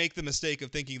consistently make the mistake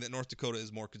of thinking that North Dakota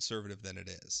is more conservative than it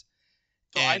is.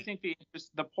 So I think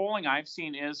the polling I've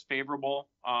seen is favorable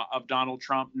of Donald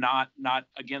Trump, not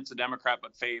against a Democrat,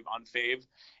 but on Fave,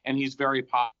 and he's very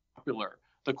popular.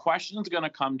 The question is going to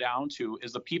come down to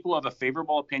is the people have a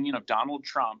favorable opinion of Donald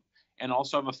Trump and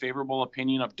also have a favorable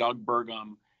opinion of Doug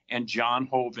Burgum and John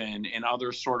Hoeven and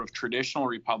other sort of traditional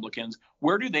Republicans.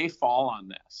 Where do they fall on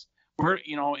this?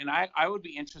 And I would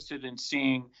be interested in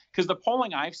seeing, because the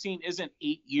polling I've seen isn't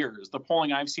 8 years. The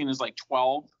polling I've seen is like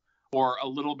 12 or a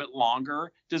little bit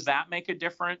longer. Does that make a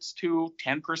difference to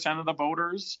 10% of the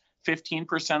voters,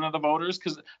 15% of the voters?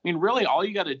 Because, really all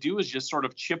you got to do is just sort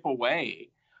of chip away,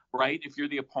 right? If you're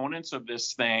the opponents of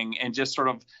this thing and just sort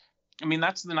of,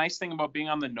 that's the nice thing about being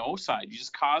on the no side. You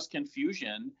just cause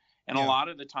confusion. And a lot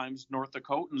of the times North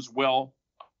Dakotans will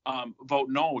vote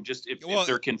no, just if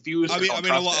they're confused.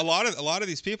 A lot of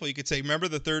these people, you could say, remember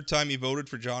the third time you voted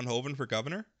for John Hoeven for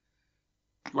governor?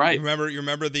 Right. You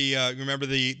remember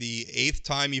the eighth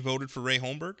time you voted for Ray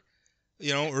Holmberg?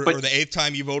 Or the eighth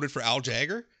time you voted for Al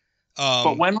Jagger?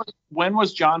 But when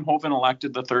was John Hoeven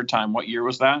elected the third time? What year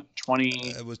was that?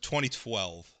 It was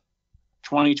 2012.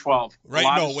 2012.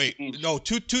 Right?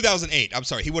 2008. I'm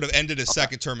sorry. He would have ended his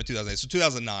second term in 2008. So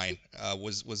 2009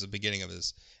 was the beginning of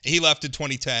his. He left in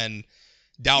 2010.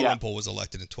 Dalrymple was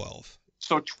elected in 12.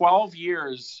 So 12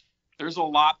 years there's a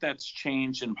lot that's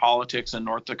changed in politics in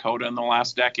North Dakota in the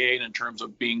last decade in terms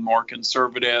of being more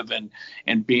conservative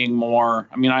and being more.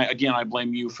 I mean, I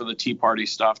blame you for the Tea Party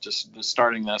stuff, just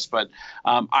starting this, but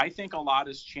I think a lot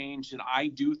has changed, and I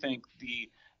do think the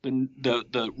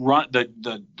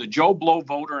Joe Blow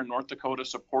voter in North Dakota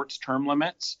supports term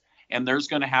limits, and there's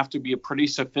going to have to be a pretty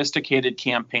sophisticated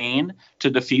campaign to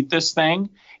defeat this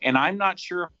thing. And I'm not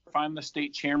sure if I'm the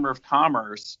state chamber of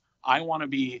commerce, I want to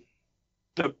be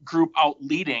the group out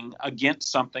leading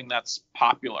against something that's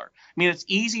popular. I mean, it's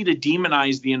easy to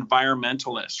demonize the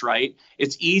environmentalists, right?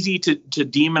 It's easy to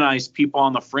demonize people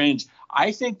on the fringe.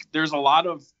 I think there's a lot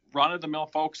of run-of-the-mill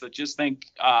folks that just think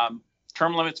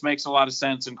term limits makes a lot of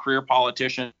sense and career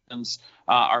politicians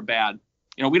are bad.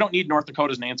 You know, we don't need North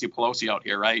Dakota's Nancy Pelosi out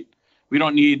here, right? We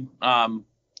don't need, I'm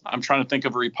trying to think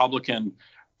of a Republican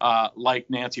like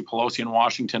Nancy Pelosi in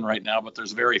Washington right now, but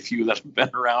there's very few that have been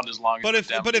around as long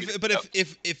as.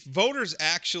 If voters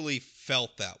actually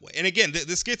felt that way, and again,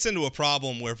 this gets into a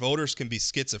problem where voters can be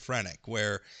schizophrenic,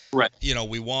 where right. You know,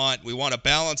 we want to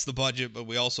balance the budget, but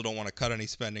we also don't want to cut any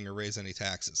spending or raise any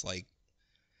taxes. Like,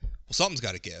 well, something's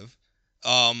got to give.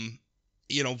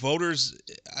 You know, voters,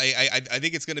 I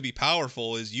think it's going to be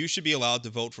powerful. Is you should be allowed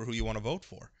to vote for who you want to vote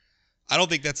for. I don't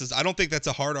think that's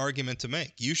a hard argument to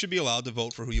make. You should be allowed to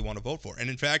vote for who you want to vote for. And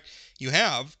in fact, you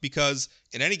have, because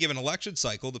in any given election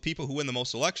cycle, the people who win the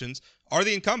most elections are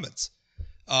the incumbents.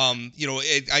 You know,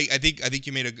 I think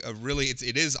you made a really,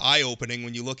 it is eye-opening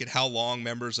when you look at how long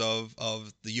members of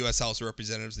the U.S. House of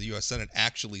Representatives, the U.S. Senate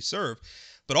actually serve.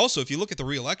 But also, if you look at the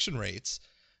re-election rates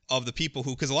of the people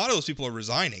who, because a lot of those people are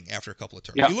resigning after a couple of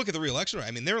terms. Yeah. If you look at the re-election rate,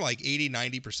 I mean, they're like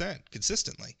 80-90%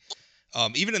 consistently.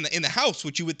 Even in the House,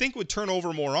 which you would think would turn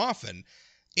over more often,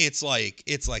 it's like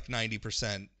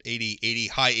 90%, 80,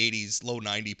 high 80s, low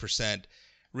 90%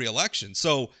 re-election.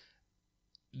 So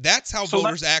that's how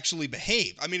voters actually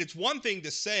behave. I mean, it's one thing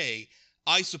to say,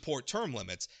 I support term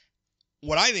limits.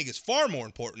 What I think is far more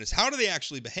important is how do they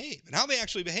actually behave? And how they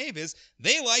actually behave is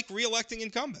they like re-electing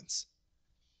incumbents.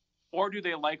 Or do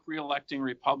they like re-electing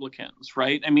Republicans,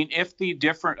 right? I mean,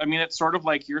 it's sort of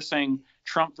like you're saying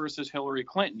Trump versus Hillary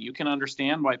Clinton. You can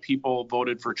understand why people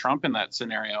voted for Trump in that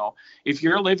scenario. If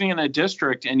you're living in a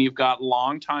district and you've got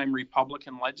longtime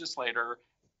Republican legislator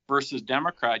versus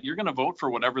Democrat, you're going to vote for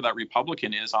whatever that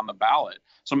Republican is on the ballot.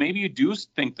 So maybe you do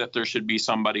think that there should be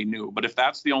somebody new. But if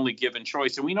that's the only given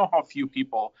choice, and we know how few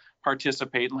people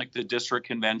participate in like the district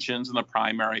conventions and the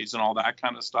primaries and all that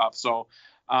kind of stuff. So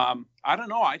I don't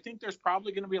know. I think there's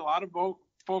probably going to be a lot of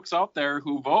folks out there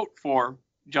who vote for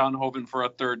John Hoeven for a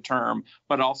third term,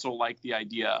 but also like the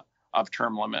idea of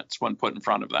term limits when put in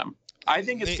front of them. I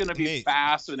think it's going to be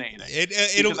fascinating.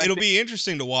 It'll be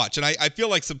interesting to watch, and I feel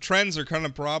like some trends are kind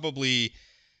of probably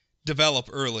develop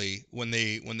early when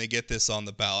they get this on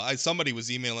the ballot. Somebody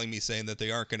was emailing me saying that they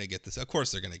aren't going to get this. Of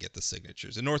course, they're going to get the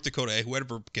signatures in North Dakota.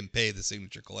 Whoever can pay the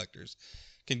signature collectors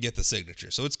can get the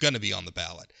signature, so it's going to be on the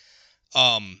ballot.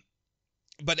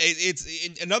 But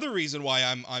it's another reason why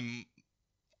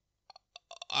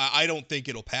I don't think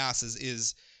it'll pass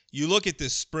is you look at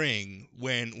this spring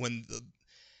when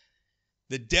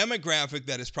the demographic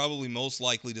that is probably most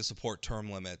likely to support term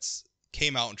limits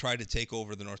came out and tried to take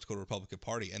over the North Dakota Republican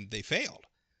Party, and they failed.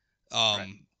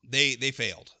 Right. They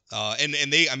failed. And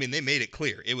they made it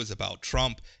clear. It was about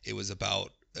Trump. It was about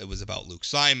Luke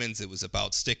Simons. It was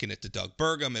about sticking it to Doug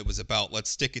Burgum. It was about let's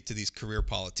stick it to these career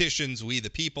politicians, we the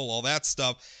people, all that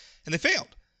stuff, and they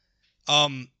failed.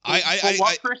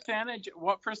 What percentage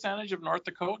of North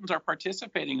Dakotans are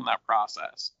participating in that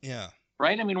process? Yeah.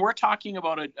 Right. I mean, we're talking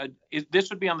about this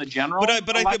would be on the general.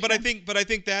 But I think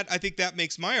that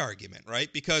makes my argument,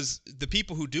 right? Because the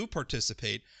people who do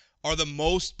participate are the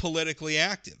most politically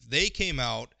active. They came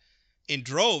out in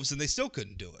droves, and they still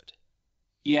couldn't do it.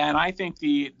 Yeah, and I think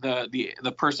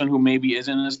the person who maybe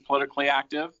isn't as politically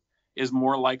active is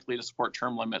more likely to support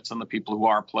term limits than the people who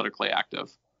are politically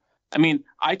active. I mean,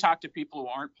 I talk to people who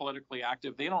aren't politically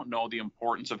active. They don't know the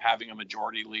importance of having a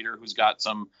majority leader who's got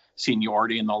some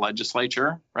seniority in the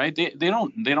legislature, right? They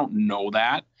don't know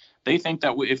that. They think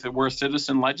that if we're a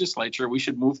citizen legislature, we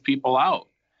should move people out.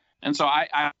 And so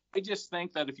I just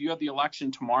think that if you have the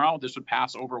election tomorrow, this would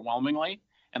pass overwhelmingly.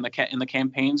 And the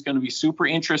campaign's going to be super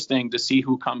interesting to see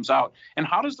who comes out. And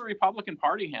how does the Republican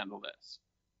Party handle this?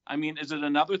 I mean, is it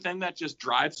another thing that just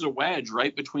drives a wedge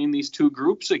right between these two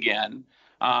groups again?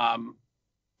 I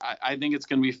think it's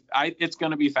going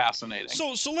to be fascinating.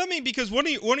 So let me, because one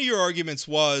of your arguments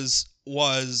was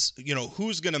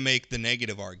who's going to make the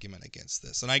negative argument against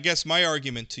this, and I guess my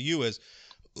argument to you is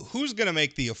who's going to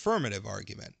make the affirmative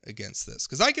argument against this?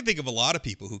 Because I can think of a lot of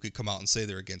people who could come out and say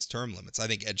they're against term limits. I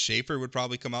think Ed Schaefer would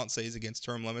probably come out and say he's against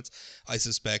term limits. I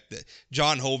suspect that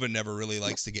John Oban never really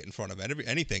likes to get in front of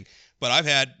anything. But I've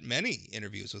had many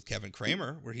interviews with Kevin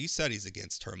Cramer where he said he's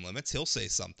against term limits. He'll say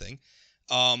something.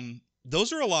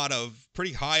 Those are a lot of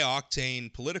pretty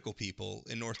high-octane political people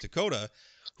in North Dakota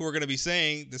who are going to be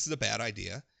saying this is a bad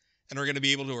idea, and are going to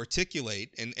be able to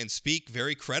articulate and speak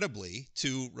very credibly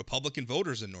to Republican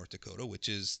voters in North Dakota, which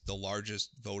is the largest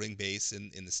voting base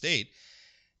in the state.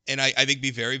 And I think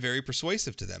be very, very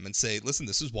persuasive to them and say, listen,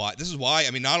 this is why.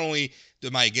 I mean, not only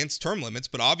am I against term limits,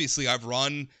 but obviously I've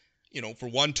run, for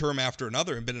one term after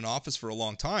another and been in office for a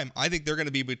long time. I think they're going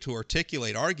to be able to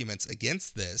articulate arguments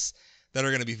against this that are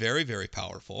going to be very, very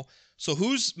powerful. So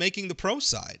who's making the pro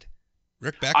side?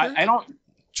 Rick Becker? I don't.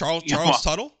 Charles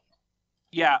Tuttle?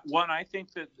 Yeah, one, I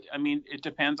think that, it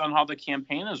depends on how the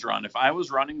campaign is run. If I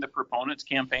was running the proponents'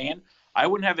 campaign, I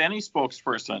wouldn't have any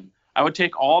spokesperson. I would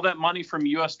take all that money from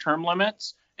U.S. term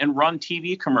limits and run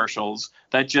TV commercials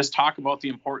that just talk about the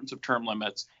importance of term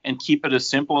limits and keep it as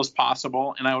simple as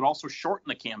possible. And I would also shorten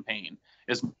the campaign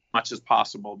as much as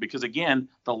possible because, again,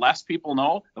 the less people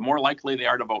know, the more likely they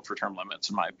are to vote for term limits,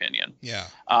 in my opinion. Yeah.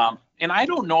 And I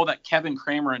don't know that Kevin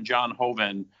Cramer and John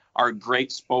Hoeven are great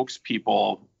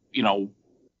spokespeople,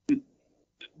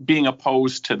 being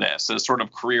opposed to this as sort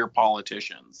of career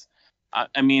politicians.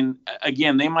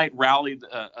 Again, they might rally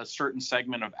a certain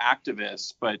segment of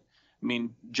activists, but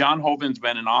John Hoeven's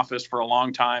been in office for a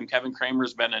long time. Kevin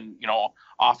Cramer's been in,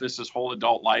 office his whole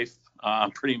adult life,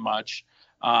 pretty much.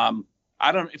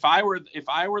 If I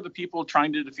were the people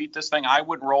trying to defeat this thing, I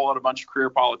would roll out a bunch of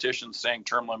career politicians saying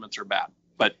term limits are bad.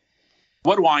 But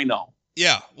what do I know?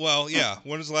 Yeah. Well, yeah.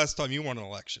 When was the last time you won an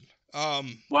election?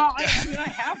 Well, I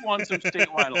have won some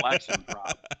statewide elections,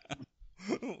 Rob.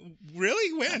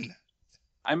 Really? When?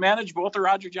 I managed both of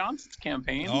Roger Johnson's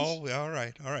campaigns. Oh, all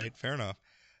right. Fair enough.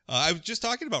 I was just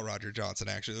talking about Roger Johnson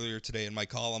actually earlier today in my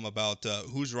column about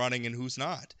who's running and who's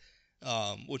not,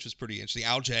 which was pretty interesting.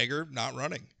 Al Jagger not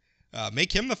running.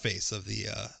 Make him the face of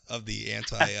the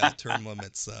anti-term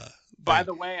limits. By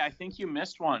the way, I think you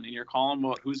missed one in your column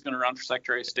about who's going to run for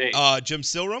Secretary of State. Jim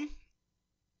Silrum?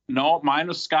 No, mine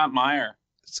was Scott Meyer.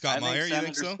 Scott Meyer, you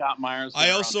think so? Scott Meyer's I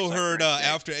also heard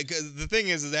after the thing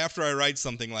is after I write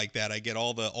something like that, I get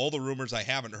all the rumors I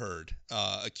haven't heard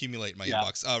accumulate in my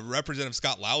inbox. Representative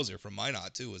Scott Lauser from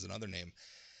Minot too is another name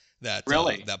that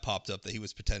that popped up that he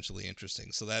was potentially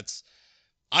interesting. So that's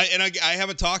I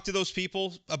haven't talked to those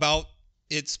people about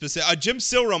it specific. Jim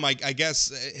Silrum, I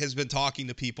guess, has been talking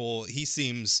to people. He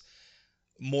seems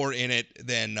more in it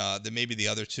than maybe the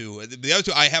other two. The other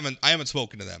two, I haven't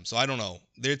spoken to them, so I don't know.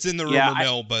 It's in the rumor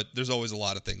mill, but there's always a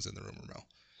lot of things in the rumor mill.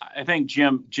 I think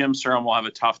Jim Surham will have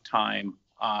a tough time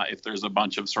if there's a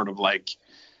bunch of sort of like.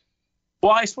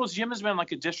 Well, I suppose Jim has been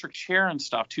like a district chair and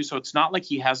stuff too, so it's not like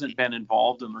he hasn't been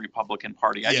involved in the Republican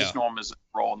Party. I just know him as a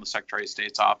role in the Secretary of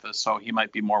State's office, so he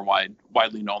might be more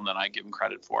widely known than I give him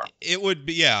credit for. It would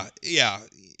be, yeah.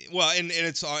 Well, and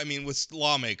it's, with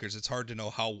lawmakers, it's hard to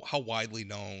know how widely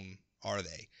known are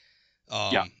they.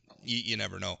 You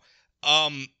never know.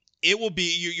 It will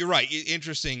be. You're right.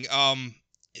 Interesting.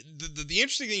 The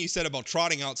interesting thing you said about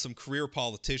trotting out some career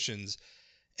politicians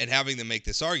and having them make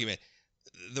this argument.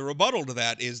 The rebuttal to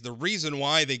that is the reason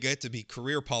why they get to be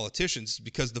career politicians is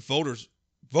because the voters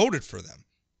voted for them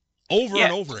over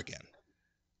and over again.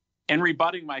 And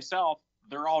rebutting myself,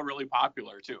 they're all really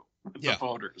popular too with the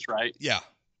voters, right? Yeah.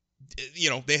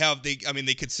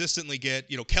 They consistently get,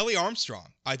 Kelly Armstrong,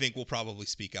 I think, will probably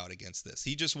speak out against this.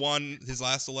 He just won his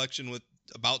last election with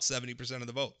about 70% of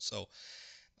the vote. So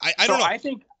I don't know.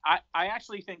 I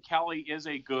actually think Kelly is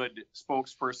a good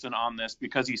spokesperson on this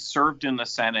because he served in the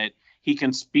Senate. He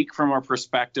can speak from a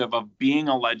perspective of being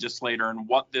a legislator and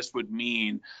what this would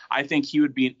mean. I think he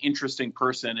would be an interesting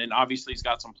person, and obviously he's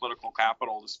got some political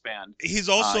capital to spend. He's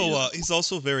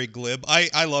also very glib.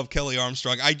 I love Kelly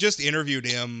Armstrong. I just interviewed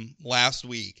him last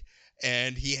week,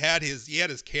 and he had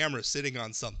his camera sitting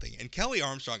on something. And Kelly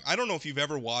Armstrong, I don't know if you've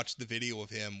ever watched the video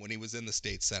of him when he was in the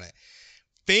state Senate.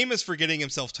 Famous for getting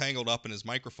himself tangled up in his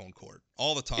microphone cord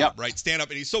all the time, right? Stand up,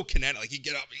 and he's so kinetic, like he'd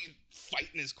get up and he'd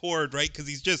fighting his cord, right? Because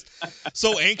he's just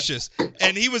so anxious.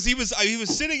 And he was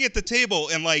sitting at the table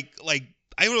and like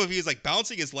I don't know if he was like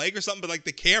bouncing his leg or something, but like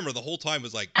the camera the whole time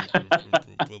was like,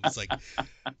 it was like,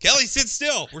 Kelly, sit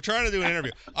still. We're trying to do an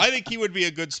interview. I think he would be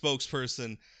a good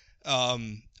spokesperson.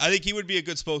 I think he would be a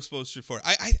good spokesperson for it.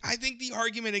 I think the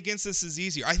argument against this is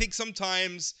easier. I think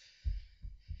sometimes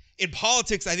in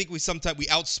politics, I think we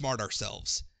outsmart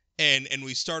ourselves and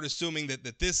we start assuming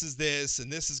that this is this and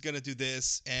this is going to do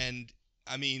this. And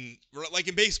I mean, like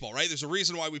in baseball, right? There's a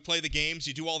reason why we play the games.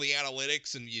 You do all the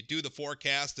analytics and you do the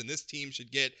forecast, and this team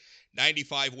should get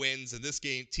 95 wins, and this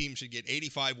team should get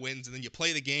 85 wins, and then you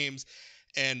play the games.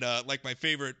 And like my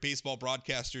favorite baseball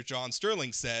broadcaster, John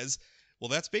Sterling, says, well,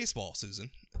 that's baseball, Susan.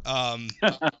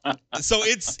 So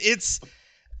it's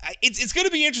going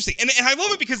to be interesting. And I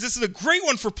love it because this is a great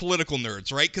one for political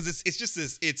nerds, right? Because it's just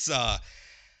this, it's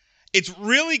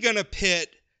really going to pit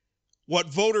what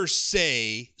voters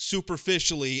say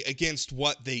superficially against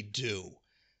what they do.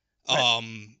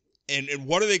 Right. And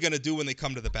what are they going to do when they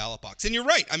come to the ballot box? And you're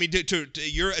right. I mean,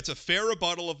 it's a fair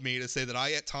rebuttal of me to say that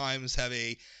I at times have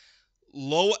I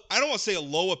don't want to say a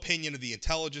low opinion of the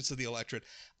intelligence of the electorate.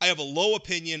 I have a low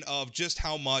opinion of just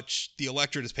how much the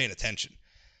electorate is paying attention.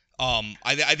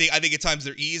 I think at times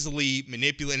they're easily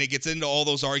manipulated, and it gets into all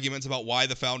those arguments about why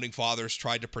the founding fathers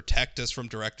tried to protect us from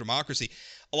direct democracy.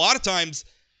 A lot of times,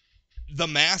 the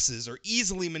masses are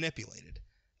easily manipulated.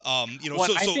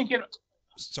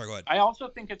 Sorry, go ahead. I also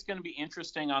think it's going to be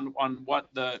interesting on what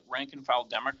the rank and file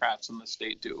Democrats in the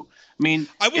state do. I mean,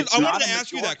 I wanted to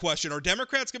ask you that question. Are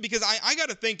Democrats going? Because I got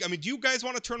to think. I mean, do you guys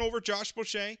want to turn over Josh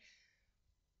Boucher?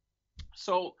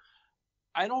 So,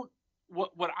 I don't.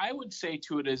 What I would say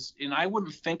to it is, and I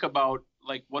wouldn't think about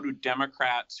like what do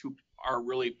Democrats who are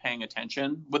really paying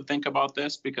attention would think about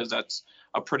this, because that's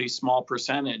a pretty small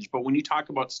percentage. But when you talk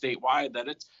about statewide, that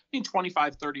it's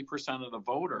 25-30% of the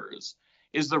voters.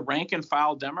 Is the rank and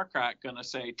file Democrat going to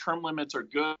say term limits are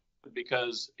good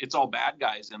because it's all bad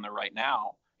guys in there right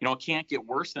now? It can't get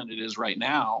worse than it is right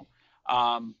now.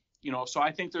 So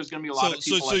I think there's going to be a lot of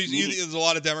people. There's a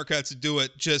lot of Democrats who do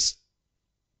it just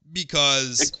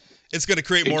because it's going to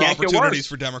create more opportunities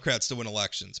for Democrats to win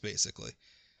elections, basically.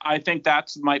 I think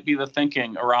that might be the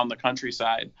thinking around the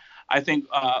countryside. I think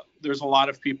there's a lot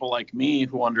of people like me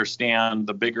who understand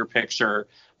the bigger picture,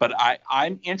 but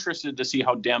I'm interested to see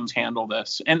how Dems handle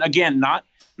this. And again, not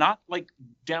like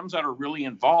Dems that are really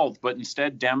involved, but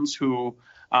instead Dems who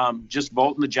just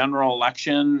vote in the general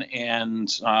election. And,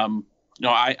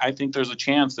 I think there's a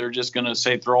chance they're just going to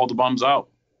say, throw all the bums out.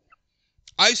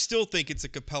 I still think it's a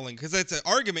compelling, because that's an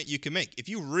argument you can make. If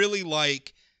you really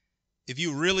like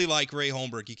Ray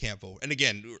Holmberg, you can't vote. And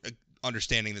again,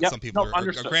 understanding that some people are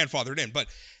grandfathered in, but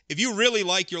if you really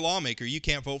like your lawmaker, you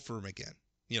can't vote for him again.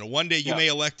 One day you may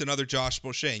elect another Josh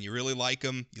Boucher, and you really like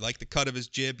him. You like the cut of his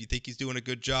jib. You think he's doing a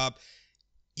good job.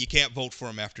 You can't vote for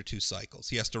him after 2 cycles.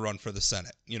 He has to run for the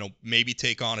Senate. Maybe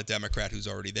take on a Democrat who's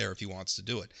already there if he wants to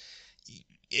do it.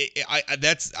 I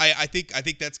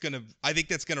think that's gonna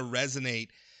resonate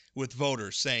with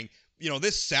voters, saying,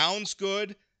 this sounds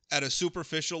good at a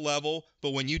superficial level,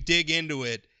 but when you dig into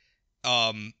it,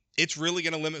 it's really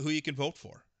going to limit who you can vote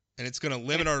for, and it's going to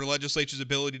limit our legislature's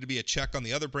ability to be a check on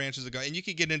the other branches of government. And you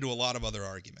could get into a lot of other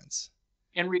arguments.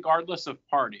 And regardless of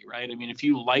party, right? I mean, if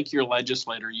you like your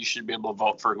legislator, you should be able to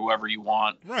vote for whoever you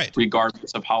want, right,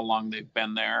 regardless of how long they've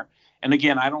been there. And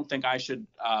again, I don't think I should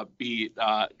be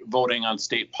voting on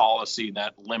state policy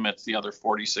that limits the other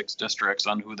 46 districts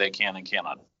on who they can and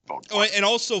cannot vote for. Oh, and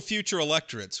also future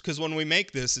electorates, because when we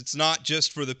make this, it's not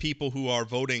just for the people who are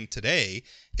voting today.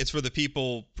 It's for the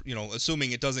people,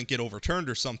 assuming it doesn't get overturned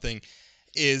or something,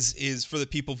 is for the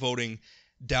people voting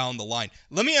down the line.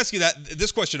 Let me ask you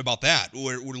this question about that.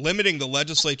 We're limiting the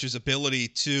legislature's ability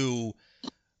to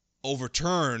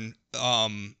overturn.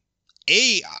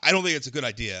 I don't think it's a good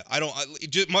idea.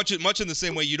 Much in the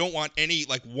same way you don't want any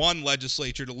one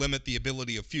legislature to limit the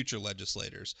ability of future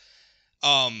legislators.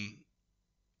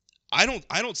 I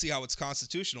don't see how it's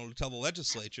constitutional to tell the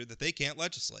legislature that they can't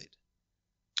legislate.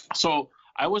 So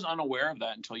I was unaware of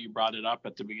that until you brought it up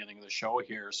at the beginning of the show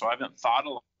here. So I haven't thought a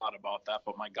lot about that,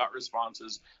 but my gut response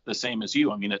is the same as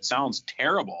you. I mean, it sounds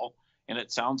terrible, and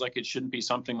it sounds like it shouldn't be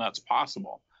something that's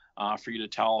possible for you to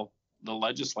tell the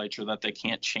legislature that they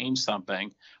can't change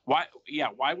something. Why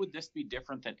would this be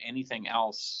different than anything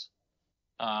else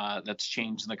that's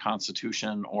changed in the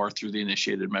Constitution or through the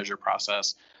initiated measure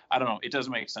process? I don't know. It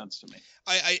doesn't make sense to me.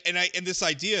 And this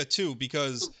idea too,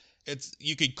 because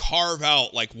you could carve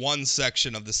out one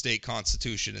section of the state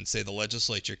constitution and say the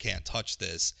legislature can't touch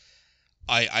this.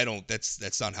 I don't.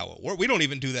 That's not how it works. We don't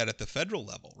even do that at the federal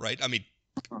level, right? I mean,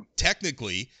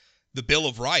 technically, the Bill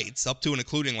of Rights, up to and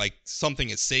including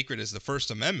something as sacred as the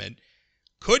First Amendment,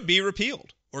 could be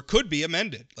repealed or could be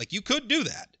amended. You could do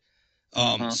that.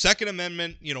 Second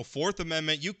Amendment, Fourth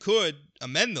Amendment, you could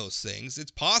amend those things.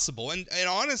 It's possible. And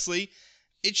honestly,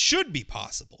 it should be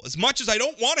possible. As much as I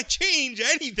don't want to change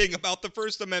anything about the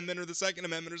First Amendment or the Second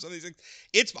Amendment or some of these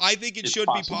things, I think it should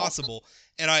be possible.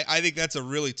 And I think that's a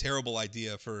really terrible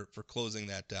idea for closing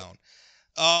that down.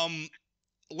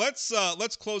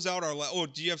 let's close out our.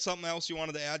 Do you have something else you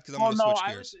wanted to add? Because I'm Well, going to no,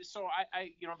 switch gears.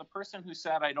 I, the person who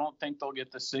said I don't think they'll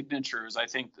get the signatures. I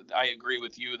think that I agree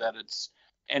with you that it's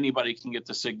anybody can get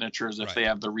the signatures if they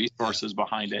have the resources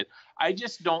behind it. I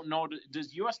just don't know.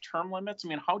 Does U.S. term limits? I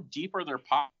mean, how deep are their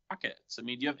pockets? I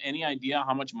mean, do you have any idea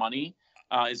how much money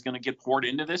is going to get poured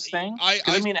into this thing? Because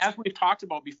I mean, as we've talked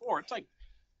about before, it's like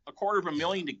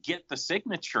 $250,000 to get the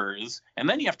signatures, and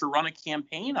then you have to run a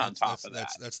campaign on top of that.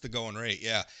 That's the going rate.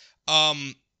 Yeah.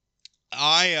 I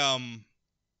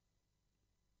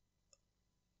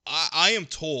am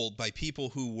told by people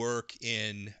who work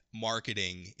in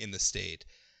marketing in the state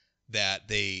that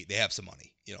they have some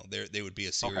money. They would be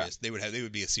a serious they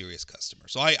would be a serious customer.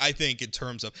 So I think in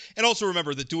terms of, and also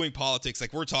remember that doing politics,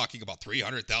 like we're talking about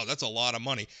 $300,000, that's a lot of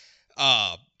money.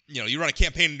 You run a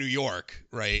campaign in New York,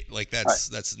 right? Like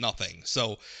that's nothing.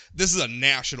 So this is a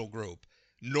national group.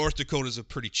 North Dakota is a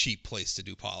pretty cheap place to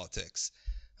do politics.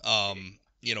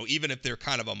 Even if they're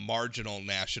kind of a marginal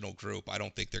national group, I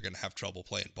don't think they're going to have trouble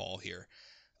playing ball here.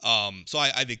 So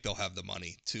I think they'll have the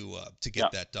money to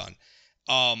get that done.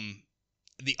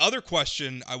 The other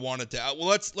question I wanted to,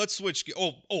 let's switch.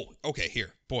 Okay,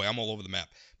 here. Boy, I'm all over the map.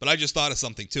 But I just thought of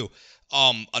something too.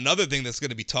 Another thing that's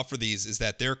going to be tough for these is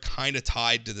that they're kind of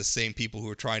tied to the same people who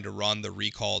are trying to run the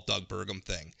recall Doug Burgum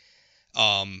thing.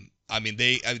 I mean,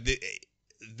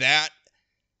 that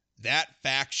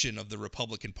faction of the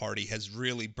Republican Party has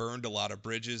really burned a lot of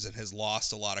bridges and has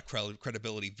lost a lot of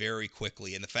credibility very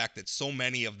quickly. And the fact that so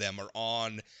many of them are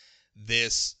on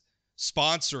this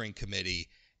sponsoring committee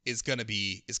is going to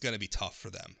be tough for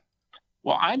them.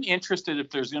 Well, I'm interested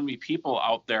if there's going to be people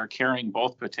out there carrying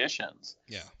both petitions.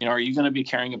 Yeah. Are you going to be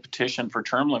carrying a petition for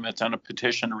term limits and a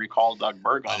petition to recall Doug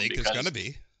Burgum? I think there's going to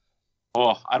be.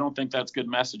 Well, I don't think that's good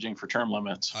messaging for term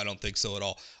limits. I don't think so at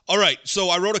all. All right, so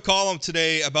I wrote a column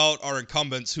today about our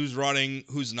incumbents, who's running,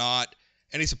 who's not.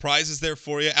 Any surprises there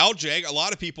for you? Al Jager, a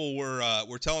lot of people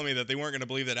were telling me that they weren't going to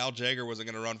believe that Al Jager wasn't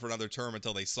going to run for another term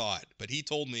until they saw it. But he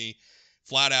told me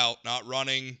flat out, not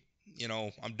running,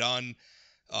 I'm done.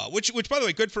 Which by the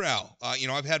way, good for Al.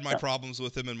 I've had my problems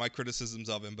with him and my criticisms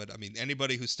of him, but I mean,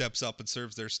 anybody who steps up and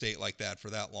serves their state like that for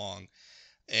that long.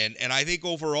 And I think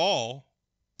overall,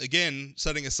 again,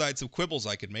 setting aside some quibbles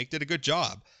I could make, did a good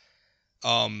job.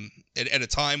 At a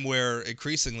time where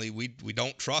increasingly we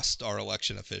don't trust our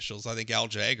election officials. I think Al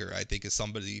Jager, is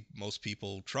somebody most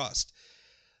people trust.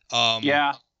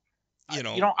 I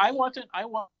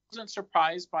wasn't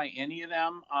surprised by any of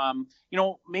them.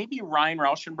 Maybe Ryan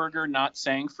Rauschenberger not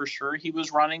saying for sure he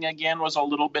was running again was a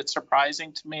little bit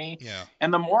surprising to me. Yeah.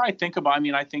 And the more I think about,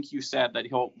 I think you said that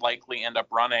he'll likely end up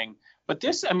running. But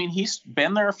this, he's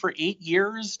been there for 8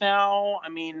 years now.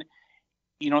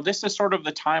 This is sort of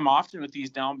the time often with these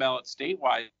down ballot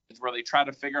statewide where they try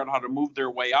to figure out how to move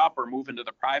their way up or move into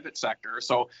the private sector.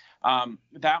 So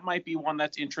that might be one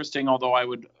that's interesting, although I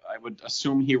would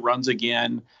assume he runs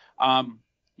again.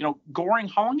 Goring,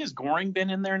 how long has Goring been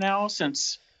in there now?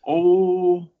 Since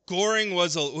Goring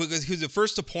was the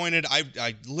first appointed.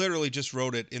 I literally just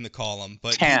wrote it in the column,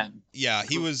 but 10.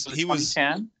 He was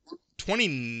 10.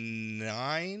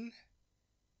 29.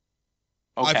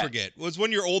 Okay. I forget. It was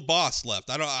when your old boss left.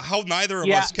 I don't know how neither of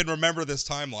us can remember this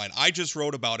timeline. I just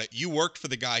wrote about it. You worked for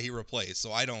the guy he replaced,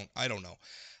 so I don't know.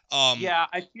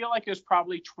 I feel like it was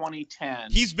probably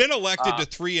 2010. He's been elected to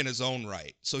 3 in his own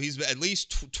right, so he's at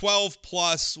least 12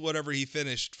 plus whatever he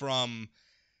finished from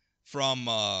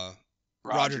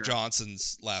Roger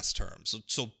Johnson's last term.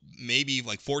 So maybe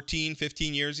like 14,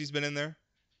 15 years he's been in there.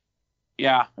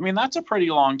 Yeah, that's a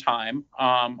pretty long time.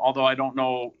 Although I don't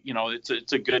know,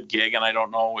 it's a good gig, and I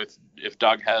don't know if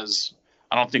Doug has.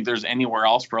 I don't think there's anywhere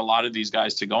else for a lot of these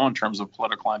guys to go in terms of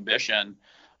political ambition.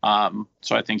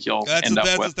 So I think you'll end up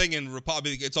with. That's the thing in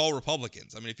Republic. It's all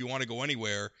Republicans. If you want to go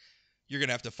anywhere, you're going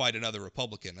to have to fight another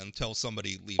Republican until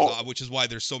somebody leaves. Which is why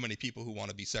there's so many people who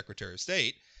want to be Secretary of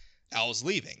State. Al's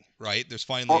leaving, right? There's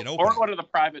finally an opening. Or go to the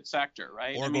private sector,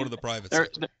 right? Or go to the private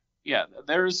sector.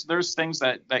 There's things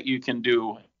that you can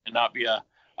do and not be a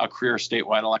career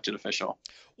statewide elected official.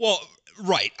 Well,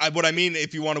 right. What I mean,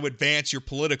 if you want to advance your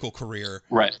political career,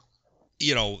 right?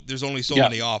 There's only so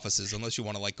many offices unless you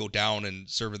want to go down and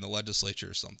serve in the legislature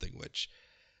or something. Which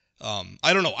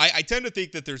I don't know. I tend to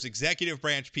think that there's executive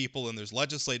branch people and there's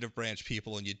legislative branch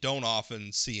people, and you don't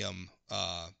often see them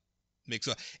mix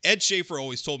up. Ed Schaefer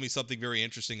always told me something very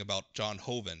interesting about John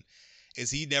Hoeven. Is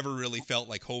he never really felt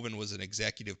like Hoeven was an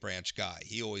executive branch guy.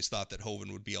 He always thought that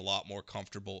Hoeven would be a lot more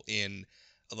comfortable in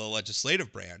the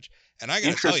legislative branch. And I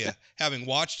got to tell you, having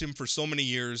watched him for so many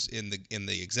years in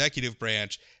the executive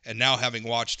branch and now having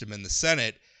watched him in the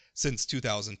Senate since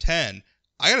 2010,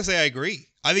 I gotta say I agree.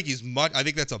 I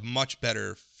think that's a much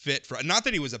better fit for. Not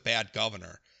that he was a bad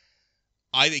governor.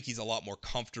 I think he's a lot more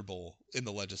comfortable in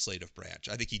the legislative branch.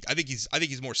 I think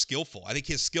he's more skillful. I think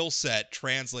his skill set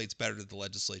translates better to the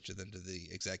legislature than to the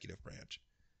executive branch.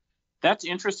 That's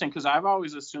interesting because I've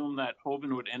always assumed that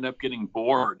Oban would end up getting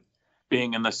bored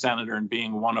being in the Senate and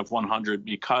being one of 100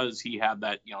 because he had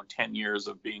that 10 years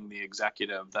of being the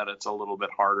executive, that it's a little bit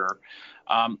harder.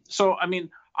 So I mean,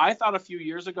 I thought a few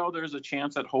years ago there's a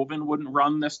chance that Oban wouldn't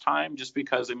run this time just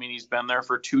because he's been there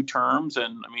for 2 terms,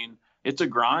 and it's a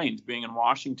grind being in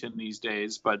Washington these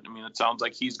days, but it sounds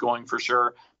like he's going for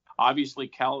sure. Obviously,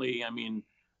 Kelly,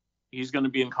 he's going to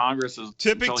be in Congress.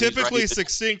 Typically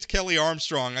succinct Kelly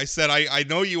Armstrong. I said, I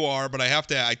know you are, but I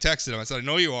texted him. I said, I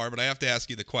know you are, but I have to ask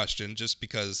you the question just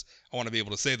because I want to be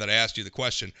able to say that I asked you the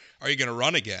question. Are you going to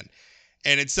run again?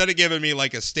 And instead of giving me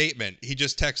like a statement, he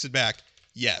just texted back,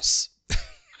 yes.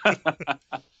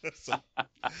 So,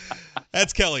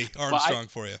 that's Kelly Armstrong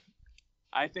for you.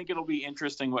 I think it'll be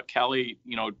interesting what Kelly,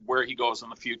 where he goes in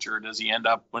the future. Does he end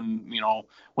up when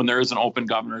there is an open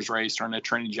governor's race or an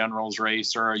attorney general's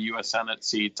race or a U.S. Senate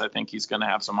seat? I think he's going to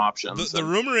have some options. The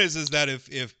rumor is that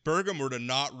if Burgum were to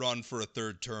not run for a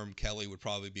 3rd term, Kelly would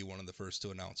probably be one of the first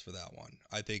to announce for that one.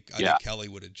 I think Kelly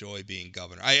would enjoy being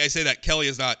governor. I say that Kelly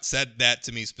has not said that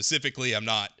to me specifically. I'm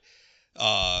not.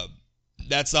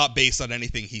 That's not based on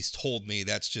anything he's told me.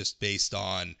 That's just based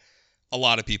on. A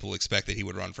lot of people expect that he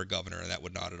would run for governor, and that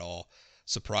would not at all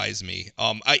surprise me.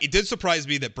 It did surprise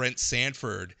me that Brent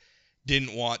Sanford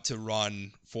didn't want to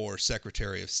run for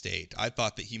Secretary of State. I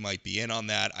thought that he might be in on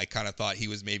that. I kind of thought he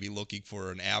was maybe looking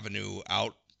for an avenue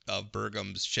out of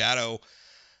Burgum's shadow.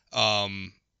 I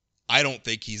don't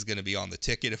think he's going to be on the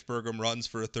ticket if Burgum runs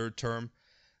for a 3rd term.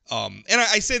 And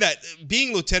I say that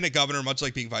being lieutenant governor, much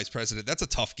like being vice president, that's a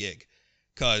tough gig.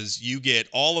 Because you get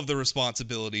all of the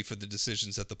responsibility for the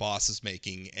decisions that the boss is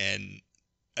making and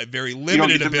a very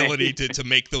limited ability to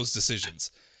make those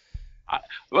decisions.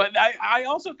 But I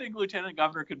also think lieutenant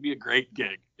governor could be a great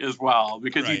gig as well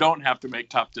because you don't have to make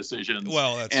tough decisions.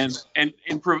 Well, that's and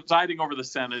presiding over the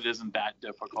Senate isn't that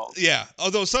difficult. Yeah,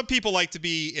 although some people like to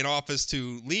be in office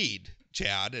to lead,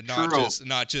 Chad, and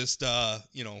not just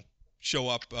show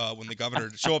up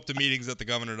show up to meetings that the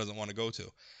governor doesn't want to go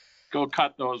to. Go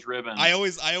cut those ribbons. I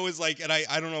always like, and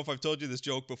I don't know if I've told you this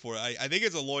joke before. I think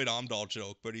it's a Lloyd Omdahl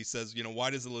joke, but he says, why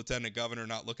does the lieutenant governor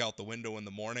not look out the window in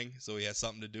the morning so he has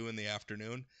something to do in the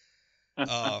afternoon?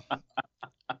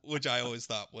 Which I always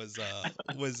thought was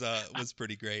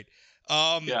pretty great.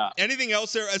 Anything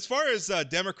else there as far as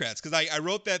Democrats? Because I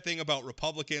wrote that thing about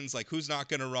Republicans, like who's not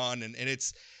going to run, and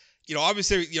it's.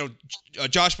 Obviously,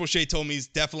 Josh Boucher told me he's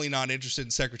definitely not interested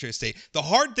in Secretary of State. The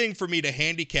hard thing for me to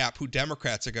handicap who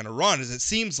Democrats are going to run is it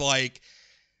seems like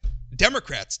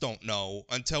Democrats don't know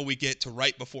until we get to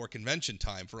right before convention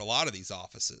time for a lot of these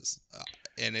offices.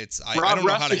 And I don't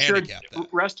know how to handicap that.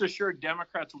 Rest assured,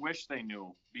 Democrats wish they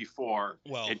knew before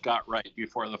it got right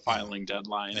before the filing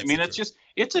deadline.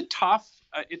 It's a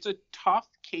tough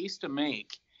case to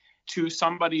make. To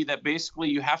somebody that basically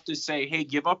you have to say, hey,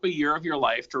 give up a year of your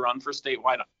life to run for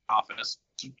statewide office.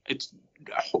 It's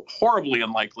horribly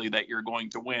unlikely that you're going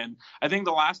to win. I think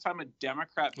the last time a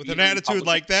Democrat with an attitude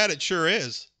like that, it sure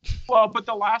is. Well, but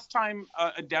the last time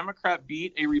a Democrat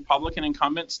beat a Republican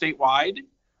incumbent statewide,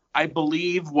 I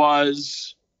believe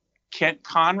was Kent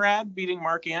Conrad beating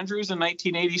Mark Andrews in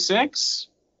 1986.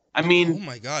 Oh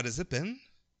my God, has it been?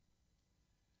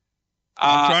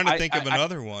 I'm trying to think of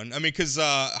another one. Because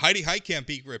Heidi Heitkamp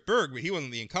beat Rip Berg, but he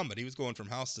wasn't the incumbent. He was going from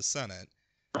House to Senate.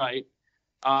 Right.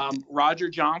 Roger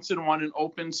Johnson won an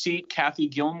open seat. Kathy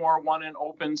Gilmore won an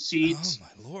open seat. Oh,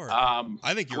 my Lord.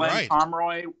 I think you're right. Glenn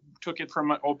Pomeroy took it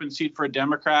from an open seat for a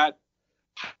Democrat.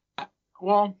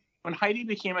 Well, when Heidi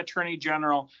became Attorney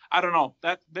General, I don't know.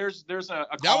 There's a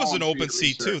that was an open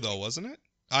seat too, though, wasn't it?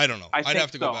 I don't know. I'd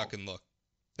have to go back and look.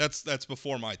 That's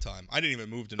before my time. I didn't even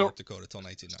move to North Dakota till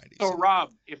 1990. So, Rob,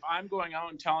 if I'm going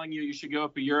out and telling you should give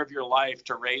up a year of your life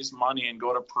to raise money and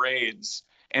go to parades,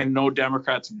 and no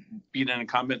Democrats beat an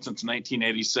incumbent since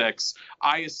 1986,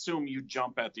 I assume you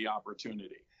jump at the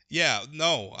opportunity. Yeah,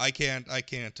 no, I can't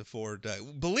afford.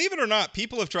 Believe it or not,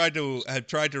 people have tried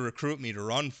to recruit me to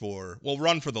run for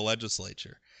the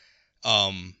legislature.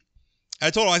 I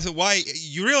told him, I said, why?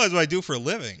 You realize what I do for a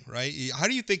living, right? How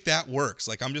do you think that works?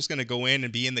 Like, I'm just going to go in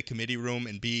and be in the committee room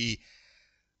and be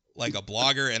like a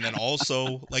blogger, and then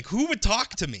also, like, who would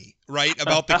talk to me, right,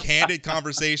 about the candid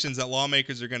conversations that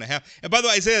lawmakers are going to have? And by the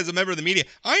way, I say as a member of the media,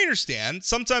 I understand.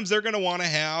 Sometimes they're going to want to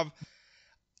have,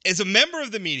 as a member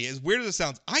of the media, as weird as it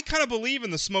sounds, I kind of believe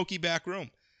in the smoky back room.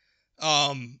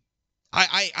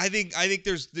 I think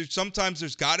there's sometimes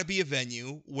there's got to be a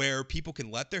venue where people can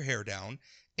let their hair down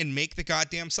and make the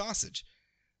goddamn sausage,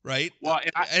 right? Well,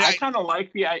 I kind of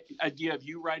like the idea of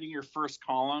you writing your first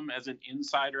column as an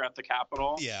insider at the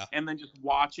Capitol, yeah, and then just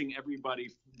watching everybody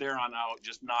there on out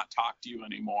just not talk to you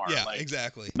anymore. Yeah,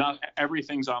 exactly. Not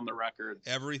everything's on the record.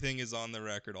 Everything is on the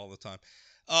record all the time.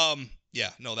 Yeah,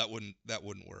 no, that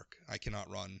wouldn't work. I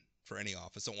cannot run for any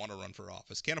office. Don't want to run for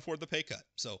office. Can't afford the pay cut.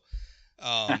 So. Look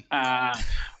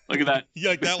at that. You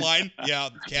like that line? Yeah,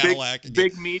 Cadillac.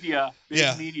 Big media.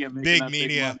 Big media. Big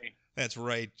media. Money. That's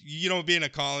right. Being a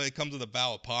column, it comes with a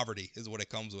bow of poverty is what it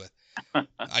comes with.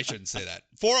 I shouldn't say that.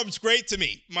 Forum's great to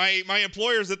me. My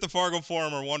employers at the Fargo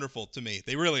Forum are wonderful to me.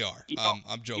 They really are.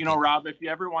 I'm joking. Rob, if you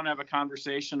ever want to have a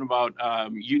conversation about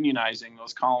unionizing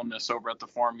those columnists over at the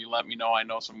Forum, you let me know. I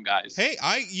know some guys. Hey,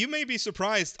 you may be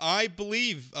surprised. I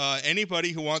believe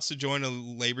anybody who wants to join a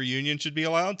labor union should be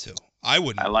allowed to. I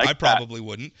wouldn't. I probably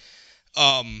wouldn't.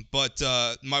 But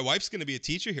my wife's going to be a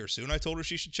teacher here soon. I told her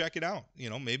she should check it out.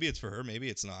 Maybe it's for her, maybe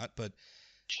it's not. But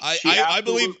I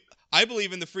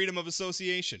believe in the freedom of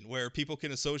association, where people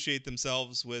can associate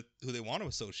themselves with who they want to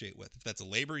associate with. If that's a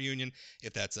labor union,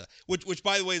 if that's which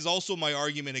by the way is also my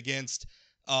argument against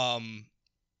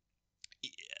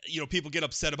people get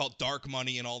upset about dark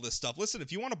money and all this stuff. Listen,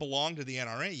 if you want to belong to the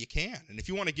NRA, you can. And if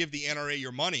you want to give the NRA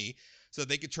your money so that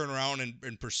they could turn around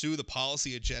and pursue the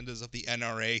policy agendas of the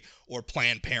NRA or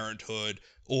Planned Parenthood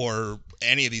or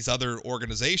any of these other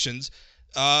organizations,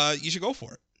 you should go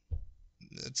for it.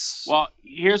 Well,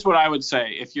 here's what I would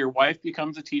say. If your wife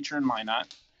becomes a teacher in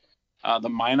Minot, the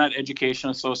Minot Education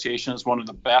Association is one of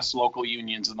the best local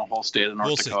unions in the whole state of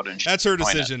North Dakota. That's her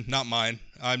decision, not mine.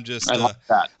 I'm just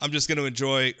going to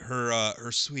enjoy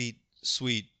her sweet,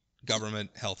 sweet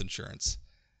government health insurance.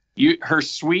 Her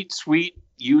sweet, sweet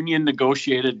union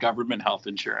negotiated government health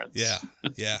insurance.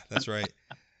 Yeah, that's right.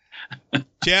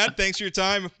 Chad, thanks for your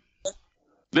time.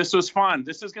 This was fun.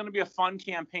 This is going to be a fun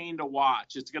campaign to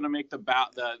watch. It's going to make the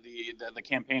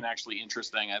campaign actually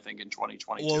interesting, I think, in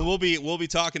 2022. Well, we'll be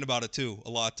talking about it too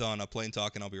a lot on Plain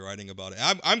Talk, and I'll be writing about it.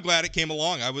 I'm glad it came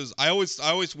along. I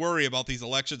always worry about these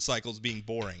election cycles being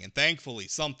boring, and thankfully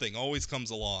something always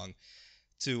comes along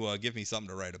to give me something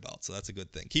to write about. So that's a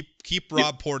good thing. Keep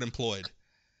Rob Port employed.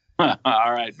 All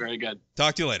right, very good.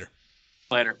 Talk to you later.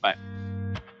 Later, bye.